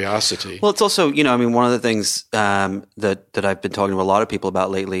and curiosity. Well, it's also, one of the things that I've been talking to a lot of people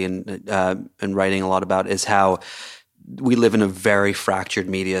about lately and writing a lot about is how we live in a very fractured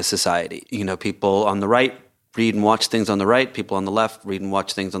media society. People on the right read and watch things on the right, people on the left read and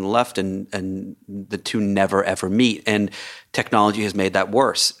watch things on the left, and the two never ever meet. And technology has made that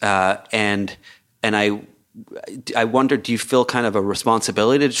worse. And I wonder, do you feel kind of a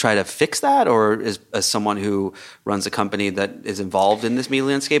responsibility to try to fix that, or as someone who runs a company that is involved in this media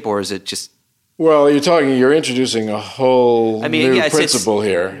landscape, or is it just? Well, you're introducing a whole new principle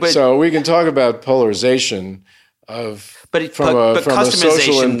here. So we can talk about polarization from a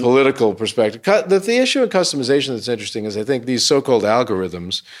social and political perspective. The issue of customization that's interesting is, I think these so-called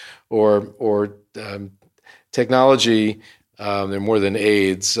algorithms or technology, they're more than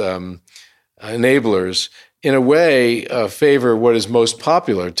aids, enablers, in a way, favor what is most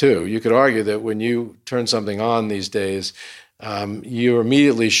popular too. You could argue that when you turn something on these days, you're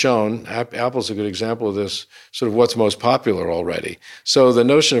immediately shown, Apple's a good example of this, sort of what's most popular already. So the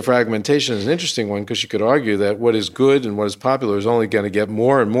notion of fragmentation is an interesting one, because you could argue that what is good and what is popular is only going to get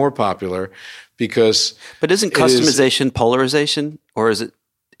more and more popular, because... But isn't customization polarization, or is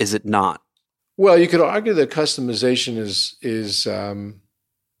it not? Well, you could argue that customization is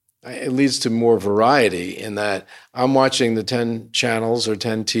it leads to more variety, in that I'm watching the 10 channels or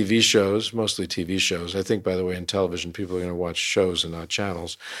 10 TV shows, mostly TV shows. I think, by the way, in television, people are going to watch shows and not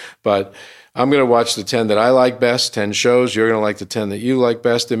channels. But I'm going to watch the 10 that I like best, 10 shows. You're going to like the 10 that you like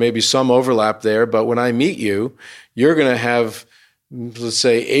best. There may be some overlap there, but when I meet you, you're going to have, let's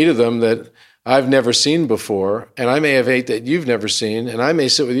say, 8 of them that I've never seen before, and I may have 8 that you've never seen, and I may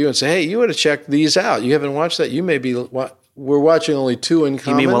sit with you and say, hey, you ought to check these out. You haven't watched that. You may be... We're watching only 2 in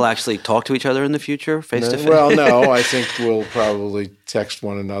common. You mean we'll actually talk to each other in the future, face to face? Well, no. I think we'll probably text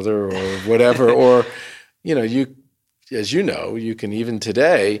one another or whatever. Or, you, as you know, you can even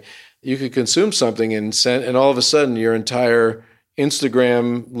today, you could consume something and all of a sudden your entire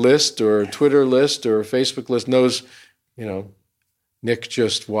Instagram list or Twitter list or Facebook list knows, Nick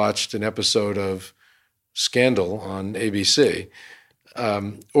just watched an episode of Scandal on ABC.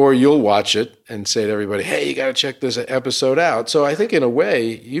 Or you'll watch it and say to everybody, hey, you got to check this episode out. So I think in a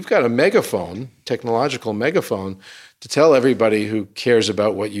way, you've got a megaphone, technological megaphone, to tell everybody who cares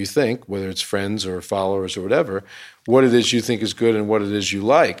about what you think, whether it's friends or followers or whatever, what it is you think is good and what it is you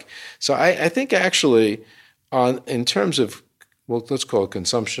like. So I think actually, in terms of, well, let's call it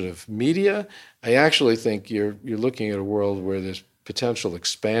consumption of media, I actually think you're looking at a world where there's potential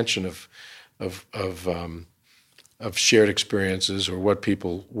expansion of shared experiences, or what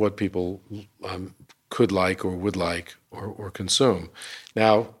people could like or would like or consume.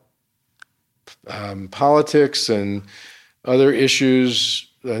 Now, politics and other issues,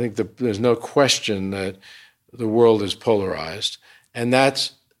 I think there's no question that the world is polarized, and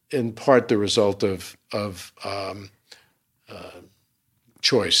that's in part the result of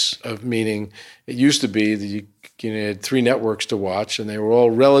choice, of meaning it used to be that you had 3 networks to watch, and they were all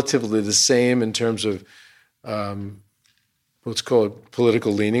relatively the same in terms of let's call it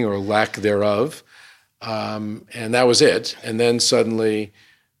political leaning or lack thereof, and that was it. And then suddenly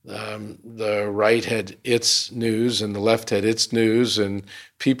the right had its news and the left had its news, and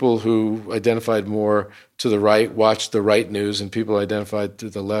people who identified more to the right watched the right news, and people identified to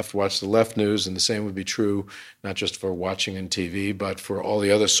the left watched the left news, and the same would be true not just for watching in TV, but for all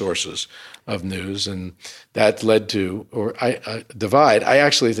the other sources of news, and that led to a divide. I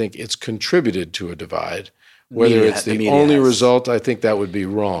actually think it's contributed to a divide. Whether it's the only result, I think that would be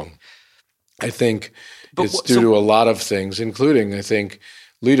wrong. I think it's due to a lot of things, including, I think,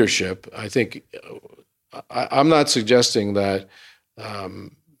 leadership. I think I'm not suggesting that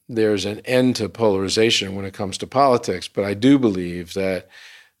there's an end to polarization when it comes to politics, but I do believe that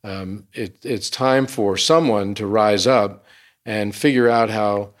it's time for someone to rise up and figure out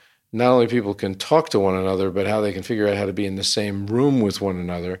how not only people can talk to one another, but how they can figure out how to be in the same room with one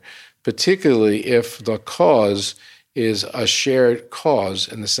another, particularly if the cause is a shared cause,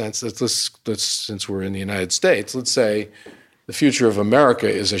 in the sense that let's since we're in the United States, let's say the future of America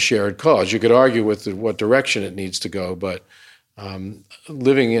is a shared cause. You could argue with what direction it needs to go, but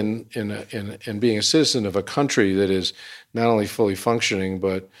living in being a citizen of a country that is not only fully functioning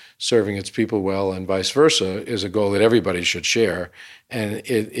but serving its people well, and vice versa, is a goal that everybody should share. And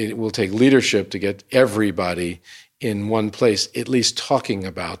it will take leadership to get everybody in one place, at least talking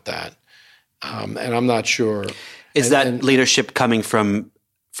about that. And I'm not sure. Is that leadership coming from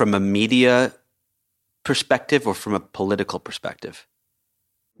a media perspective or from a political perspective?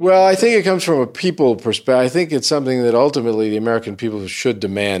 Well, I think it comes from a people perspective. I think it's something that ultimately the American people should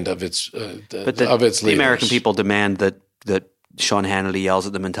demand of its leaders. The American people demand that Sean Hannity yells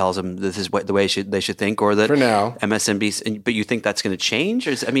at them and tells them this is the way they should think, or that for now MSNBC. But you think that's going to change?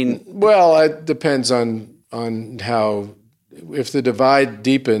 Well, it depends on how. If the divide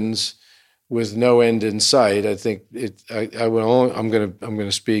deepens with no end in sight, I think I'm going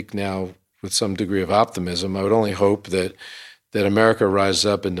to speak now with some degree of optimism. I would only hope that America rises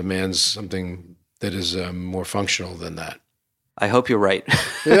up and demands something that is more functional than that. I hope you're right.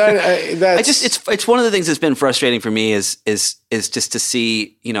 It's one of the things that's been frustrating for me is just to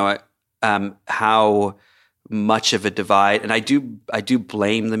see, how much of a divide, and I do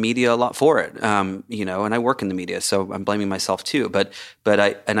blame the media a lot for it. And I work in the media, so I'm blaming myself too. But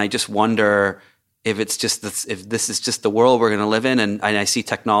I just wonder if it's just if this is just the world we're going to live in, and I see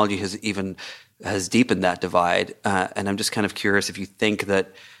technology has deepened that divide, and I'm just kind of curious if you think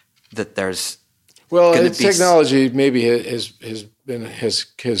that there's technology maybe has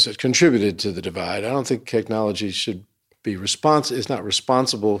contributed to the divide. I don't think technology should be is not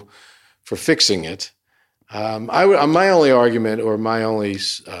responsible for fixing it. My only argument, or my only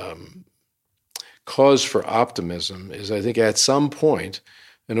cause for optimism, is I think at some point,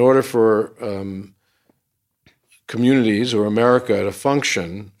 in order for communities or America to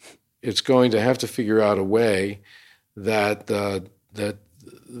function, it's going to have to figure out a way that the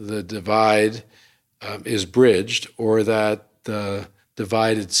divide is bridged, or that the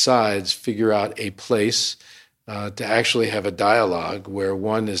divided sides figure out a place to actually have a dialogue where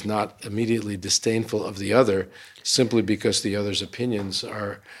one is not immediately disdainful of the other simply because the other's opinions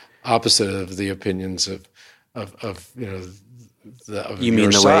are opposite of the opinions of you mean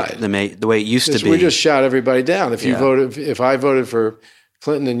the way it used to be. We just shout everybody down. If I voted for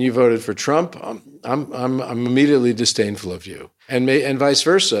Clinton and you voted for Trump, I'm immediately disdainful of you, and vice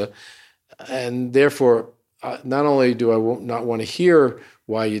versa. And therefore, not only do I not want to hear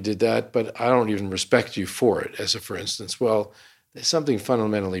why you did that, but I don't even respect you for it. For instance, well, there's something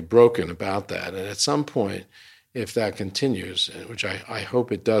fundamentally broken about that. And at some point, if that continues, which I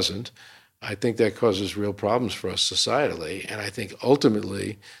hope it doesn't, I think that causes real problems for us societally. And I think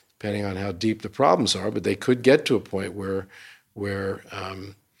ultimately, depending on how deep the problems are, but they could get to a point where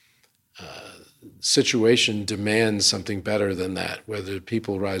situation demands something better than that, whether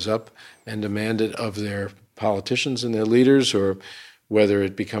people rise up and demand it of their politicians and their leaders, or whether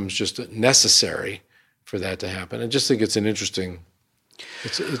it becomes just necessary for that to happen. I just think it's an interesting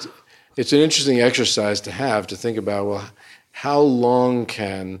exercise to think about, well, how long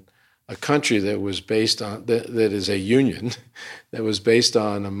can a country that was based on that is a union, that was based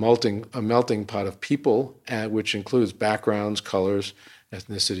on a melting pot of people, which includes backgrounds, colors,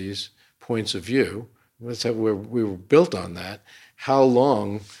 ethnicities, points of view. We were built on that. How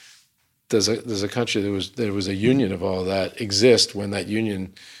long does a country that was a union of all that exist when that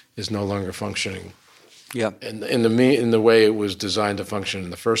union is no longer functioning Yeah. in the way it was designed to function in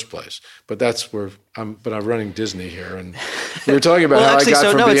the first place. But that's where I'm running Disney here, and we were talking about how I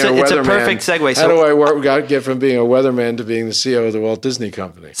got from being a weatherman. It's a perfect segue. How do I get from being a weatherman to being the CEO of the Walt Disney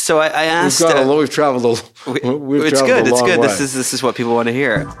Company? So I asked. We've traveled a long way. It's good. This is what people want to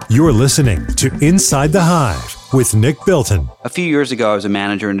hear. You're listening to Inside the Hive with Nick Bilton. A few years ago, I was a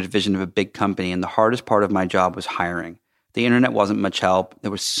manager in a division of a big company, and the hardest part of my job was hiring. The internet wasn't much help.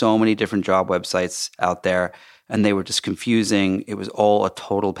 There were so many different job websites out there, and they were just confusing. It was all a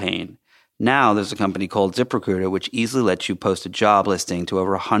total pain. Now there's a company called ZipRecruiter, which easily lets you post a job listing to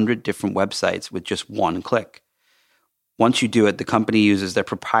over 100 different websites with just one click. Once you do it, the company uses their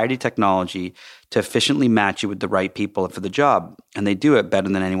proprietary technology to efficiently match you with the right people for the job, and they do it better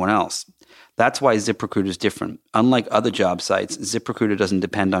than anyone else. That's why ZipRecruiter is different. Unlike other job sites, ZipRecruiter doesn't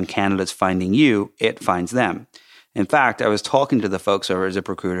depend on candidates finding you, it finds them. In fact, I was talking to the folks over at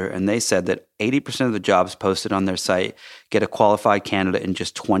ZipRecruiter, and they said that 80% of the jobs posted on their site get a qualified candidate in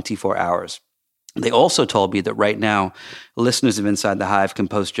just 24 hours. They also told me that right now, listeners of Inside the Hive can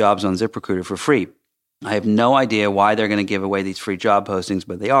post jobs on ZipRecruiter for free. I have no idea why they're going to give away these free job postings,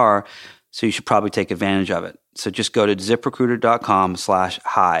 but they are, so you should probably take advantage of it. So just go to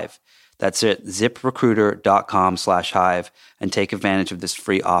ZipRecruiter.com/hive. That's it, ZipRecruiter.com/hive, and take advantage of this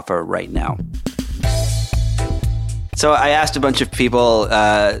free offer right now. So I asked a bunch of people,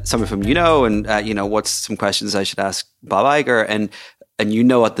 some of whom and what's some questions I should ask Bob Iger, and you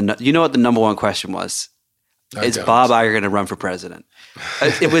know what the number one question was? Is Bob Iger going to run for president?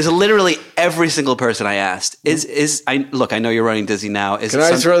 It was literally every single person I asked. I know you're running Disney now. Can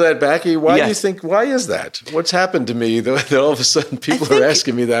I throw that back at you? Why do you think? Why is that? What's happened to me that all of a sudden people are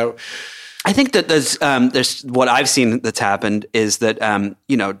asking me that? I think that there's what I've seen that's happened is that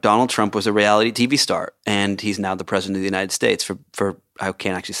Donald Trump was a reality TV star, and he's now the president of the United States for I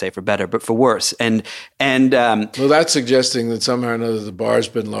can't actually say for better, but for worse. And well, that's suggesting that somehow or another the bar's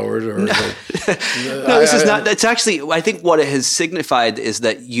been lowered, or no, this is not. It's actually, I think what it has signified is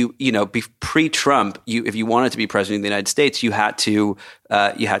that pre-Trump, if you wanted to be president of the United States, you had to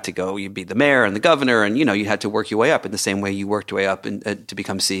go, you'd be the mayor and the governor, and you had to work your way up in the same way you worked your way up to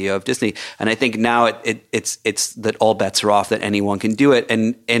become CEO of Disney. And I think now it's that all bets are off, that anyone can do it,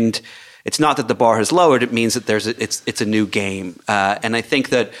 and it's not that the bar has lowered. It means that it's a new game. And I think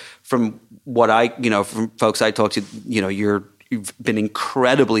that from what from folks I talk to, you've been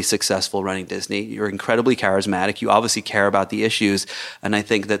incredibly successful running Disney. You're incredibly charismatic. You obviously care about the issues. And I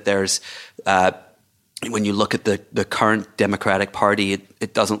think that there's, when you look at the current Democratic Party,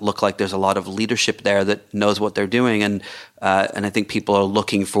 it doesn't look like there's a lot of leadership there that knows what they're doing. And I think people are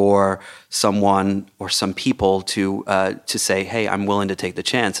looking for someone or some people to say, hey, I'm willing to take the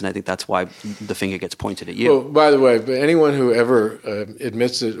chance. And I think that's why the finger gets pointed at you. Well, by the way, anyone who ever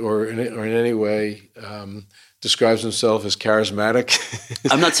admits it or in any way describes himself as charismatic.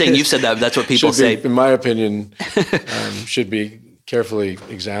 I'm not saying you've said that, but that's what people say. In my opinion, should be carefully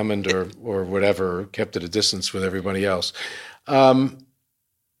examined or whatever, kept at a distance with everybody else. I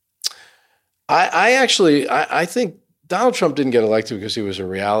think Donald Trump didn't get elected because he was a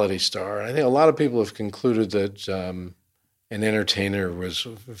reality star. I think a lot of people have concluded that an entertainer was,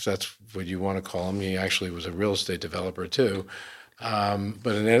 if that's what you want to call him, he actually was a real estate developer too. But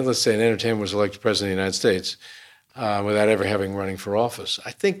let's say an entertainer was elected president of the United States without ever having running for office.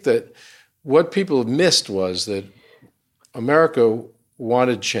 I think that what people missed was that America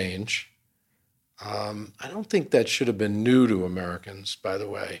wanted change. I don't think that should have been new to Americans, by the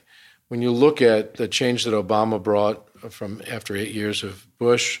way. When you look at the change that Obama brought from after 8 years of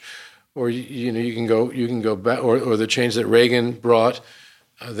Bush, or you can go back, or the change that Reagan brought,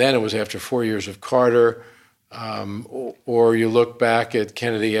 then it was after 4 years of Carter, or you look back at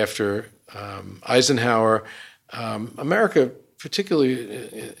Kennedy after Eisenhower. America,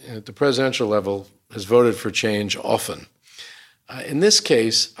 particularly at the presidential level, has voted for change often. In this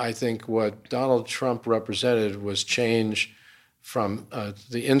case, I think what Donald Trump represented was change from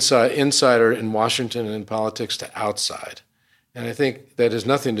the insider in Washington and in politics to outside. And I think that has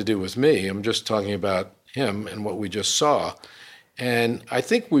nothing to do with me. I'm just talking about him and what we just saw. And I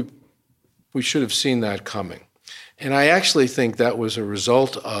think we should have seen that coming. And I actually think that was a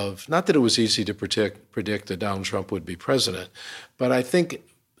result of, not that it was easy to predict that Donald Trump would be president, but I think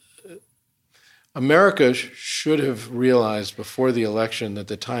America should have realized before the election that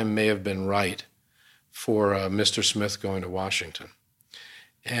the time may have been right for Mr. Smith going to Washington.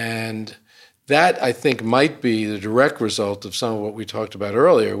 And that, I think, might be the direct result of some of what we talked about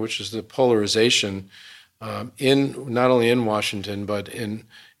earlier, which is the polarization not only in Washington, but in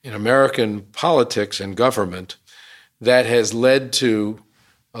American politics and government that has led to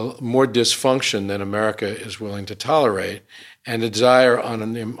more dysfunction than America is willing to tolerate, and a desire on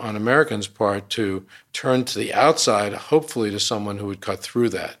Americans' part to turn to the outside, hopefully to someone who would cut through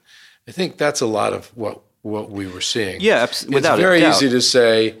that. I think that's a lot of what we were seeing. Yeah, without it's very a doubt. easy to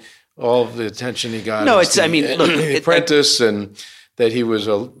say all of the attention he got. No, as I mean, look, Apprentice, and that he was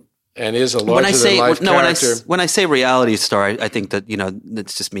is a larger than life character. When I say reality star, I think that,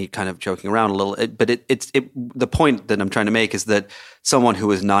 it's just me kind of joking around a little. But the point that I'm trying to make is that someone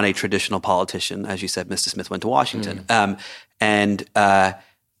who is not a traditional politician, as you said, Mr. Smith went to Washington, and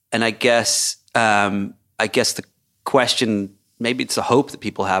I guess the question, maybe it's a hope that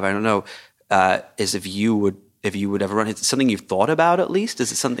people have, I don't know, is if you would ever run. Is it something you've thought about at least?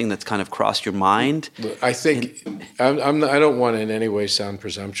 Is it something that's kind of crossed your mind? I think I don't want to in any way sound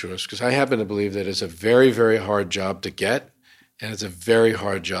presumptuous, because I happen to believe that it's a very, very hard job to get, and it's a very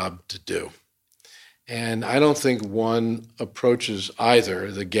hard job to do. And I don't think one approaches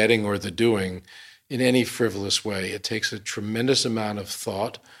either the getting or the doing in any frivolous way. It takes a tremendous amount of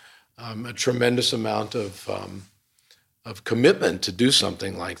thought, a tremendous amount of commitment to do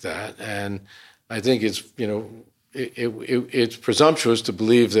something like that. And I think it's it's presumptuous to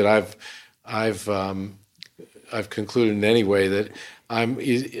believe that I've concluded in any way that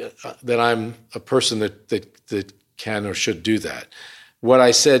I'm a person that can or should do that. What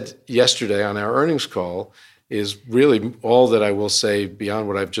I said yesterday on our earnings call is really all that I will say beyond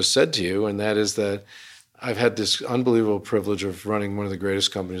what I've just said to you, and that is that I've had this unbelievable privilege of running one of the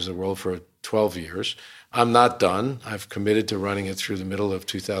greatest companies in the world for 12 years. I'm not done. I've committed to running it through the middle of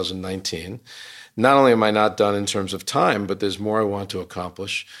 2019. Not only am I not done in terms of time, but there's more I want to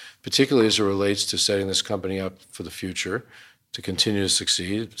accomplish, particularly as it relates to setting this company up for the future to continue to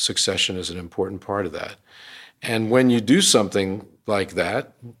succeed. Succession is an important part of that. And when you do something like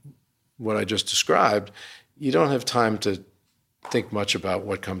that, what I just described, you don't have time to think much about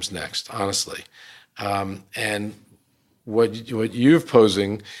what comes next, honestly. And what you're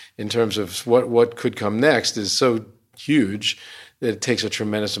posing in terms of what could come next is so huge that it takes a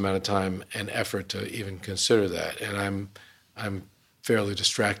tremendous amount of time and effort to even consider that. And I'm fairly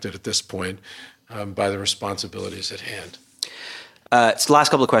distracted at this point by the responsibilities at hand. So the last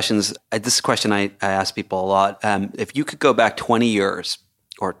couple of questions. This is a question I ask people a lot. If you could go back 20 years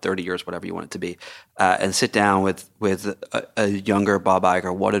or 30 years, whatever you want it to be, and sit down with a younger Bob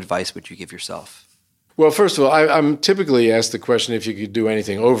Iger, what advice would you give yourself? Well, first of all, I'm typically asked the question, if you could do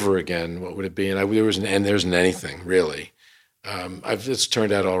anything over again, what would it be? And there isn't anything, really. It's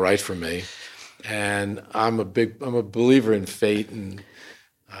turned out all right for me. And I'm a believer in fate, and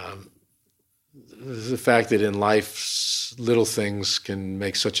the fact that in life little things can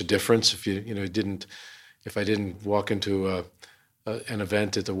make such a difference. If I didn't walk into an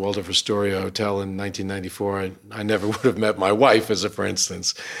event at the Waldorf Astoria Hotel in 1994, I never would have met my wife, for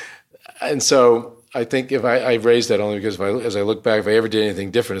instance. And so I think I raised that only because as I look back, if I ever did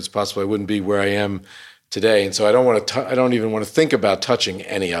anything different, it's possible I wouldn't be where I am today. And so I don't even want to think about touching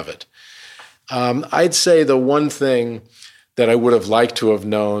any of it. I'd say the one thing that I would have liked to have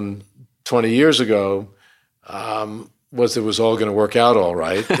known 20 years ago was it was all going to work out all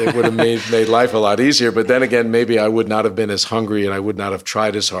right. It would have made life a lot easier. But then again, maybe I would not have been as hungry, and I would not have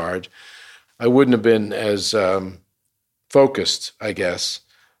tried as hard. I wouldn't have been as focused, I guess,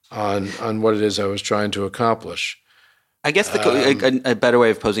 on what it is I was trying to accomplish. I guess a better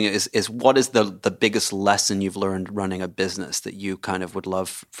way of posing it is what is the biggest lesson you've learned running a business that you kind of would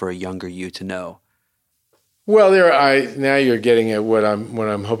love for a younger you to know? Well, now you're getting at what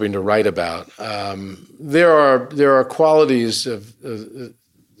I'm hoping to write about. There are qualities of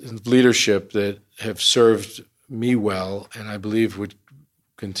leadership that have served me well, and I believe would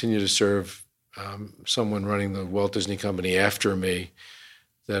continue to serve someone running the Walt Disney Company after me,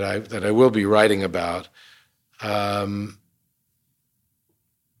 that I will be writing about. And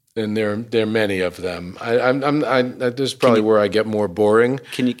there are many of them. This is probably where I get more boring.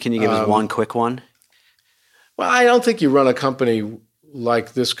 Can you give us one quick one? Well, I don't think you run a company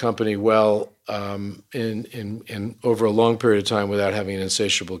like this company well in over a long period of time without having an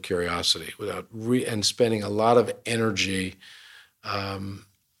insatiable curiosity, and spending a lot of energy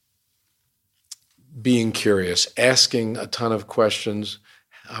being curious, asking a ton of questions,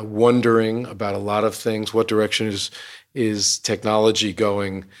 wondering about a lot of things. What direction is technology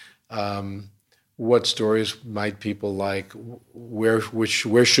going? What stories might people like? Where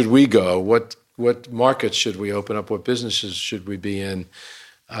should we go? What markets should we open up? What businesses should we be in?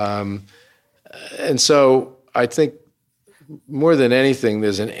 And so I think more than anything,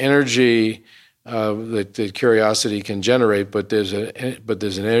 there's an energy that curiosity can generate, but there's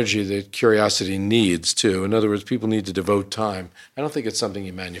an energy that curiosity needs too. In other words, people need to devote time. I don't think it's something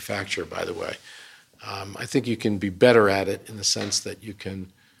you manufacture, by the way. I think you can be better at it in the sense that you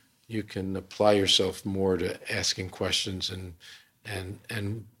can apply yourself more to asking questions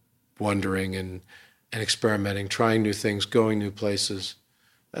and wondering and experimenting, trying new things, going new places.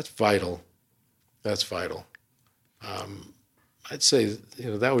 That's vital. That's vital. I'd say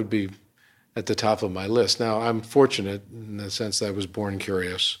that would be at the top of my list. Now, I'm fortunate in the sense that I was born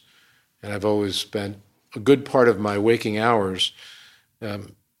curious, and I've always spent a good part of my waking hours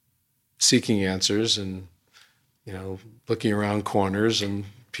seeking answers and, looking around corners and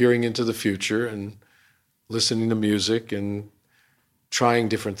peering into the future and listening to music and trying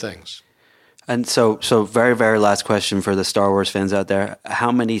different things. And so very, very last question for the Star Wars fans out there.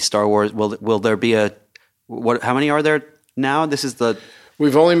 How many Star Wars, will there be how many are there now?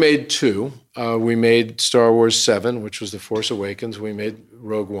 We've only made 2. We made Star Wars 7, which was The Force Awakens. We made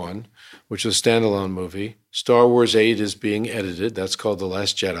Rogue One, which is a standalone movie. Star Wars 8 is being edited. That's called The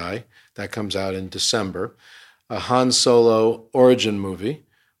Last Jedi. That comes out in December. A Han Solo origin movie,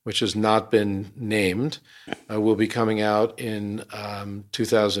 which has not been named, will be coming out in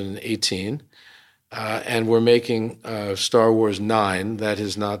 2018. And we're making Star Wars 9. That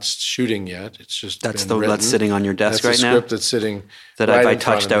is not shooting yet. It's just that's been written. That's sitting on your desk right now? That's the script that's sitting that right if I in front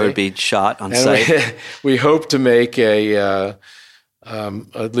touched, of that me. would be shot on site. We hope to make at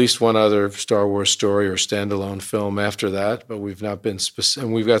least one other Star Wars story or standalone film after that, but we've not been specific.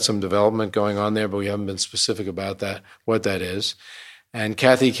 And we've got some development going on there, but we haven't been specific about that, what that is. And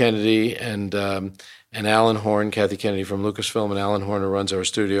Kathy Kennedy and Alan Horn, Kathy Kennedy from Lucasfilm and Alan Horn, who runs our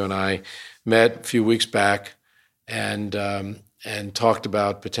studio, and I met a few weeks back and talked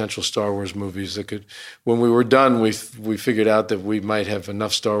about potential Star Wars movies that could. When we were done, we figured out that we might have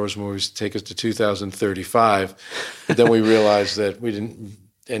enough Star Wars movies to take us to 2035. But then we realized that we didn't,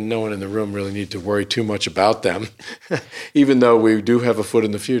 and no one in the room really need to worry too much about them, even though we do have a foot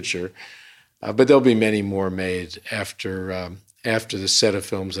in the future. But there'll be many more made after the set of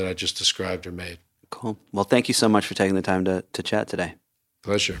films that I just described are made. Cool. Well, thank you so much for taking the time to chat today.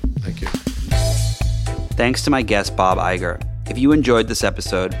 Pleasure. Thank you. Thanks to my guest, Bob Iger. If you enjoyed this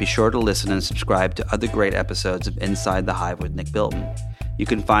episode, be sure to listen and subscribe to other great episodes of Inside the Hive with Nick Bilton. You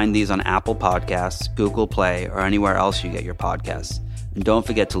can find these on Apple Podcasts, Google Play, or anywhere else you get your podcasts. And don't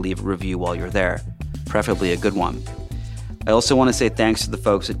forget to leave a review while you're there, preferably a good one. I also want to say thanks to the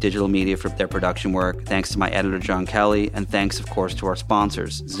folks at Digital Media for their production work, thanks to my editor, John Kelly, and thanks, of course, to our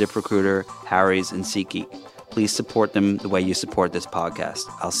sponsors, ZipRecruiter, Harry's, and SeatGeek. Please support them the way you support this podcast.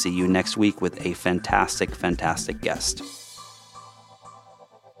 I'll see you next week with a fantastic, fantastic guest.